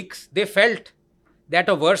 2 weeks, they felt that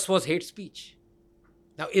a verse was hate speech.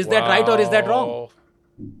 Now, is that right or is that wrong?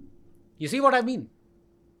 You see what I mean?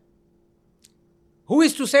 Who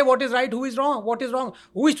is to say what is right, who is wrong, what is wrong?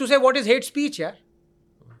 Who is to say what is hate speech, yeah?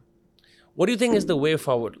 What do you think is the way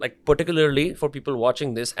forward? Like, particularly for people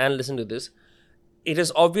watching this and listening to this, it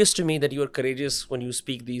is obvious to me that you are courageous when you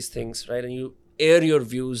speak these things, right? And you air your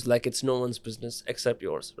views like it's no one's business except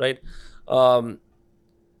yours, right?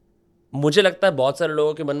 मुझे लगता है बहुत सारे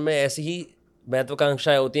लोगों के मन में ऐसी ही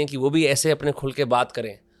महत्वाकांक्षाएं होती हैं कि वो भी ऐसे अपने खुल के बात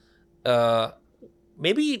करें.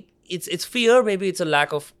 Maybe it's fear, maybe it's a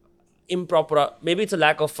lack of maybe it's a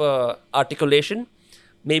lack of articulation,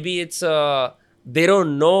 maybe it's they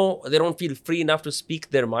don't feel free enough to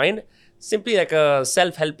speak their mind. Simply like a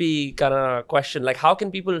self-helpy kind of question, like how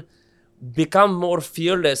can people become more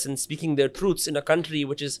fearless in speaking their truths in a country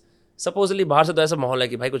which is supposedly बाहर से तो ऐसा माहौल है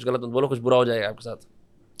कि भाई कुछ गलत मत बोलो, कुछ बुरा हो जाएगा आपके साथ.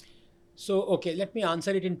 So, okay, let me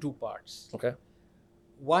answer it in 2 parts. Okay.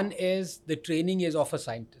 One is the training is of a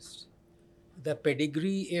scientist. The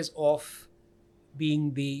pedigree is of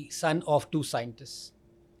being the son of 2 scientists.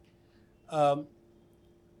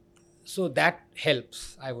 So that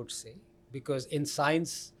helps, I would say, because in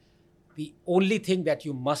science, the only thing that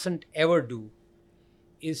you mustn't ever do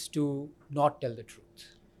is to not tell the truth,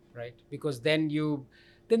 right? Because then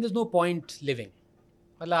there's no point living.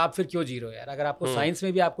 मतलब आप फिर क्यों जी रहे हो यार? अगर आपको science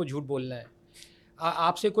में भी आपको झूठ बोलना है,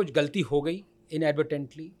 आपसे कुछ गलती हो गई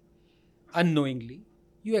inadvertently, unknowingly,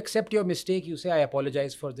 you accept your mistake, you say, I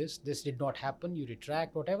apologize for this did not happen, you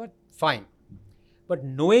retract, whatever, fine. But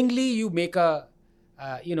knowingly you make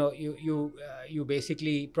you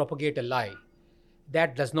basically propagate a lie.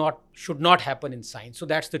 That should not happen in science. So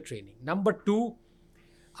that's the training. Number 2,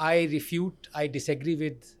 I disagree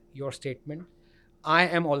with your statement. I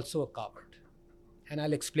am also a coward. And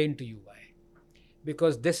I'll explain to you why.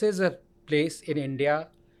 Because this is a place in India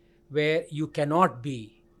where you cannot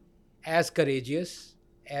be as courageous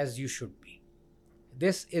as you should be.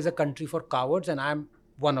 This is a country for cowards, and I'm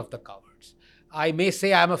one of the cowards. I may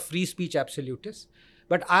say I'm a free speech absolutist,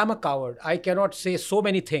 but I'm a coward. I cannot say so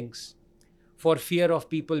many things for fear of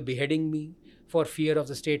people beheading me, for fear of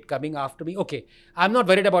the state coming after me. Okay, I'm not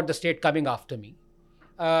worried about the state coming after me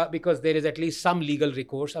because there is at least some legal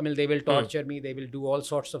recourse. I mean, they will torture me, they will do all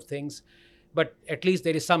sorts of things, but at least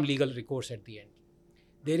there is some legal recourse at the end.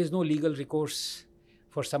 There is no legal recourse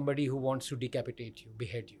for somebody who wants to decapitate you,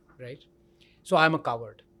 behead you, right? So I'm a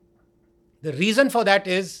coward. The reason for that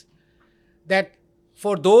is that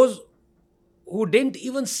for those who didn't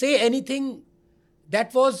even say anything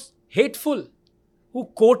that was hateful, who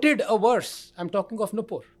quoted a verse, I'm talking of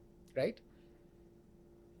Nupur, right?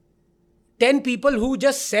 10 people who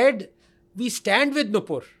just said, we stand with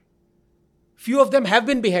Nupur. Few of them have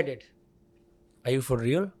been beheaded. Are you for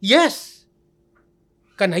real? Yes.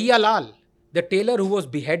 Kanhaiya Lal, the tailor who was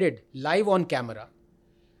beheaded live on camera,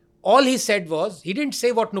 all he said was, he didn't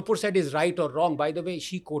say what Nupur said is right or wrong. By the way,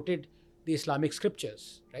 she quoted the Islamic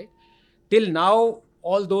scriptures, right? Till now,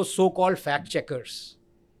 all those so-called fact checkers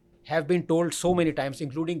have been told so many times,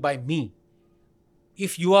 including by me,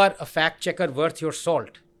 if you are a fact checker worth your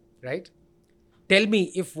salt, right? Tell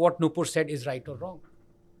me if what Nupur said is right or wrong.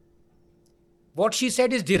 What she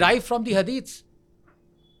said is derived from the hadiths.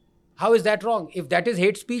 How is that wrong? If that is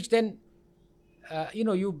hate speech, then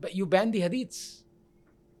you ban the hadiths.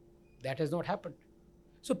 That has not happened.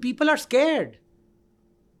 So people are scared.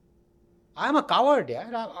 I am a coward,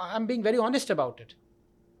 yeah. I'm being very honest about it.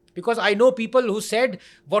 Because I know people who said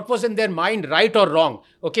what was in their mind, right or wrong.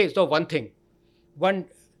 Okay, so one thing.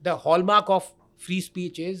 The hallmark of free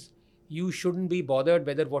speech is you shouldn't be bothered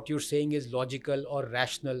whether what you're saying is logical or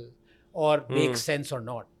rational or makes sense or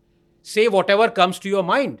not. Say whatever comes to your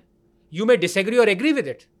mind. You may disagree or agree with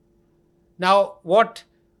it. Now, what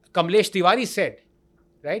Kamlesh Tiwari said,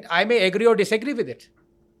 right? I may agree or disagree with it.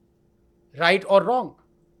 Right or wrong.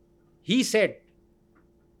 He said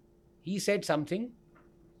something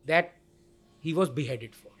that he was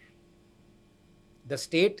beheaded for. The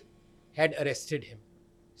state had arrested him.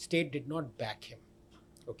 State did not back him.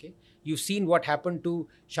 Okay? You've seen what happened to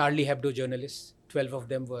Charlie Hebdo journalists. 12 of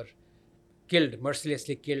them were killed,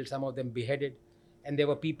 mercilessly killed, some of them beheaded. And there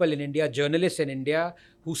were people in India, journalists in India,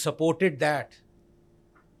 who supported that.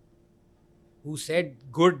 Who said,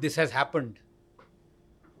 good, this has happened.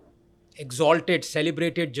 Exalted,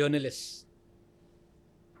 celebrated journalists.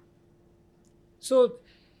 So,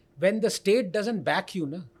 when the state doesn't back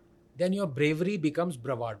you, then your bravery becomes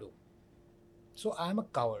bravado. So, I am a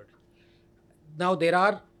coward. Now, there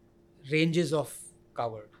are ranges of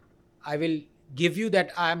coward. I will give you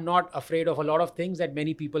that I am not afraid of a lot of things that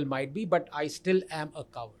many people might be, but I still am a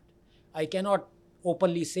coward. I cannot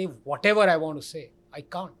openly say whatever I want to say. I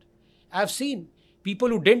can't. I've seen people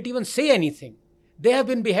who didn't even say anything. They have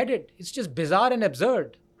been beheaded. It's just bizarre and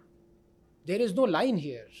absurd. There is no line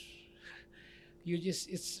here.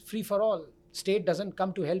 It's free for all. State doesn't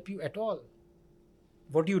come to help you at all.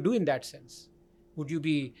 What do you do in that sense? Would you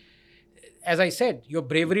be, as I said, your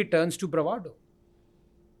bravery turns to bravado.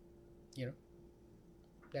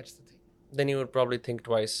 That's the thing. Then you would probably think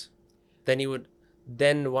twice.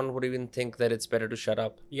 Then one would even think that it's better to shut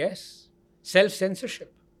up. Yes.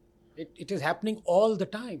 Self-censorship. It is happening all the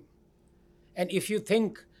time. And if you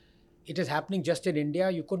think it is happening just in India,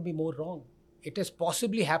 you couldn't be more wrong. It is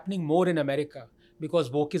possibly happening more in America because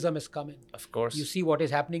wokeism is coming. Of course. You see what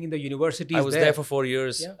is happening in the universities. I was there for 4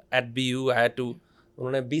 years at BU. I had to.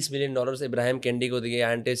 उन्होंने $20 million Ibrahim Kendi को दिए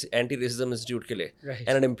anti-racism institute के लिए, right.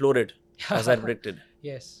 And it imploded as I predicted.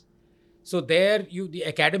 Yes. So there, the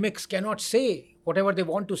academics cannot say whatever they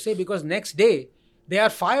want to say because next day they are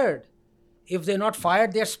fired. If they're not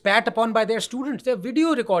fired, they're spat upon by their students. There are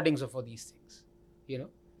video recordings of all these things.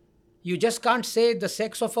 You just can't say the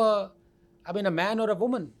sex of a man or a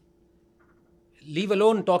woman. Leave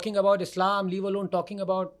alone talking about Islam, leave alone talking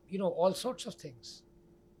about, all sorts of things.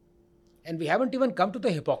 And we haven't even come to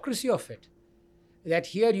the hypocrisy of it. That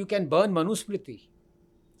here you can burn Manusmriti,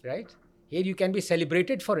 right? Here you can be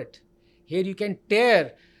celebrated for it. Here you can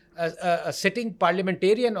tear a sitting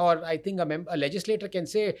parliamentarian, or I think a legislator can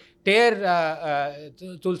say, tear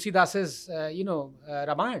Tulsidas's,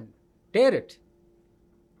 Ramayana. Tear it.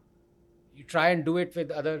 You try and do it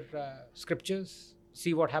with other scriptures.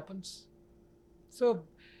 See what happens. So,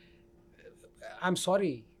 I'm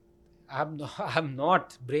sorry. I'm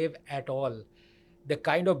not brave at all. The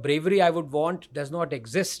kind of bravery I would want does not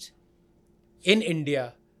exist in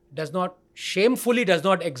India, shamefully does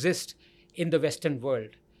not exist in the Western world.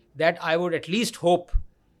 That I would at least hope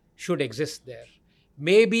should exist there.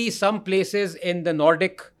 Maybe some places in the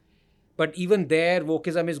Nordic, but even there,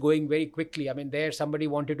 wokeism is going very quickly. There somebody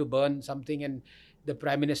wanted to burn something and the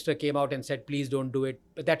Prime Minister came out and said, please don't do it.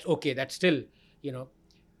 But that's okay. That's still,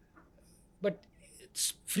 But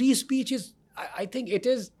free speech is, I think it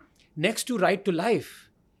is, next to right to life,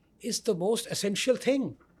 is the most essential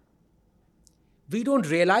thing. We don't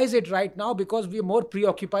realize it right now because we're more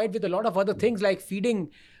preoccupied with a lot of other things like feeding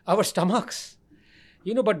our stomachs.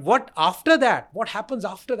 But what after that? What happens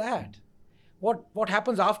after that? What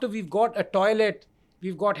happens after we've got a toilet,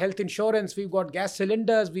 we've got health insurance, we've got gas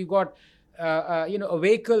cylinders, we've got a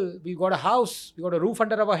vehicle, we've got a house, we've got a roof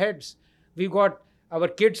under our heads, we've got our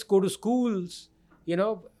kids go to schools.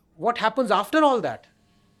 What happens after all that?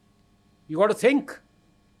 You got to think.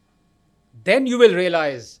 Then you will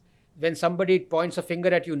realize when somebody points a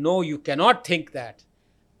finger at you, no, you cannot think that.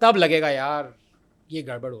 Tab lagega yaar, ye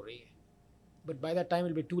gadbad ho rahi hai. But by that time it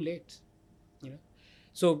will be too late.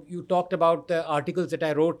 So you talked about the articles that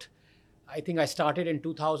I wrote. I think I started in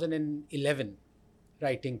 2011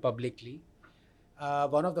 writing publicly.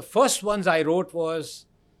 One of the first ones I wrote was,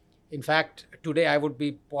 in fact, today I would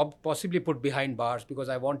be possibly put behind bars because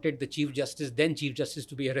I wanted the then Chief Justice,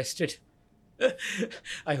 to be arrested.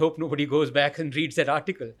 I hope nobody goes back and reads that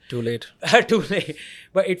article. Too late. Too late.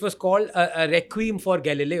 But it was called a Requiem for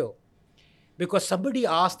Galileo. Because somebody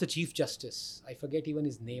asked the Chief Justice, I forget even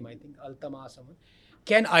his name, I think Altama or someone,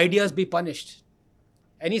 can ideas be punished?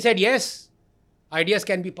 And he said, yes, ideas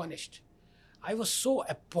can be punished. I was so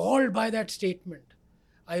appalled by that statement.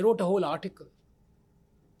 I wrote a whole article.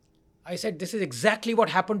 I said, this is exactly what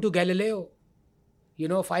happened to Galileo,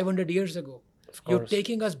 500 years ago. You're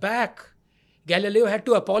taking us back. Galileo had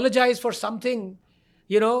to apologize for something,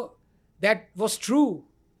 that was true.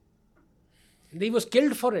 And he was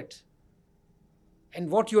killed for it. And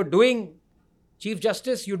what you're doing, Chief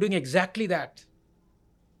Justice, you're doing exactly that.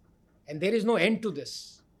 And there is no end to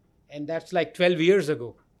this. And that's like 12 years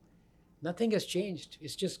ago. Nothing has changed.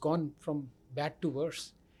 It's just gone from bad to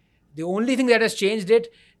worse. The only thing that has changed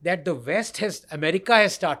it, that the West America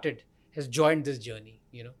has joined this journey,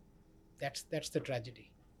 That's the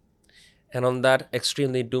tragedy. And on that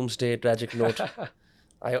extremely doomsday tragic note,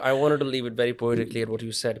 I wanted to leave it very poetically at what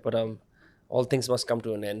you said, but all things must come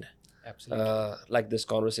to an end. Absolutely. Like this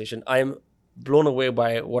conversation. I am blown away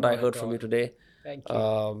by what I heard from you today. Thank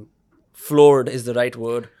you. Floored is the right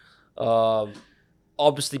word.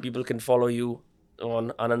 Obviously, people can follow you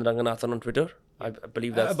on Anand Ranganathan on Twitter. I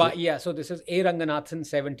believe that's so this is A Ranganathan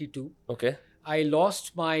 72. Okay. I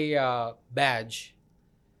lost my badge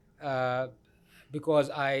because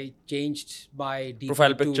I changed my DP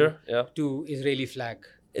profile picture to Israeli flag.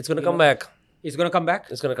 It's going to come back. It's going to come back?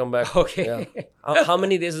 It's going to come back. Okay. Yeah. How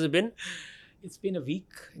many days has it been? It's been a week.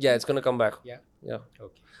 Yeah, it's going to come back. Yeah.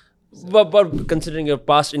 Okay. So. But considering your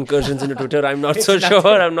past incursions into Twitter, I'm not so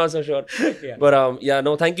sure. I'm not so sure. Yeah. But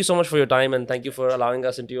no, thank you so much for your time, and thank you for allowing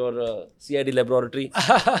us into your CID laboratory.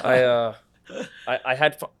 I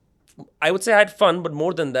had fun. I would say I had fun, but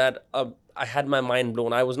more than that, I had my mind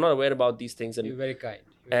blown. I was not aware about these things. And you're very kind.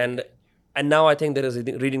 And now I think there is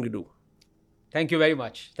reading to do. Thank you very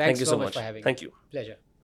much. Thanks Thank you so much for having me. Thank you. Pleasure.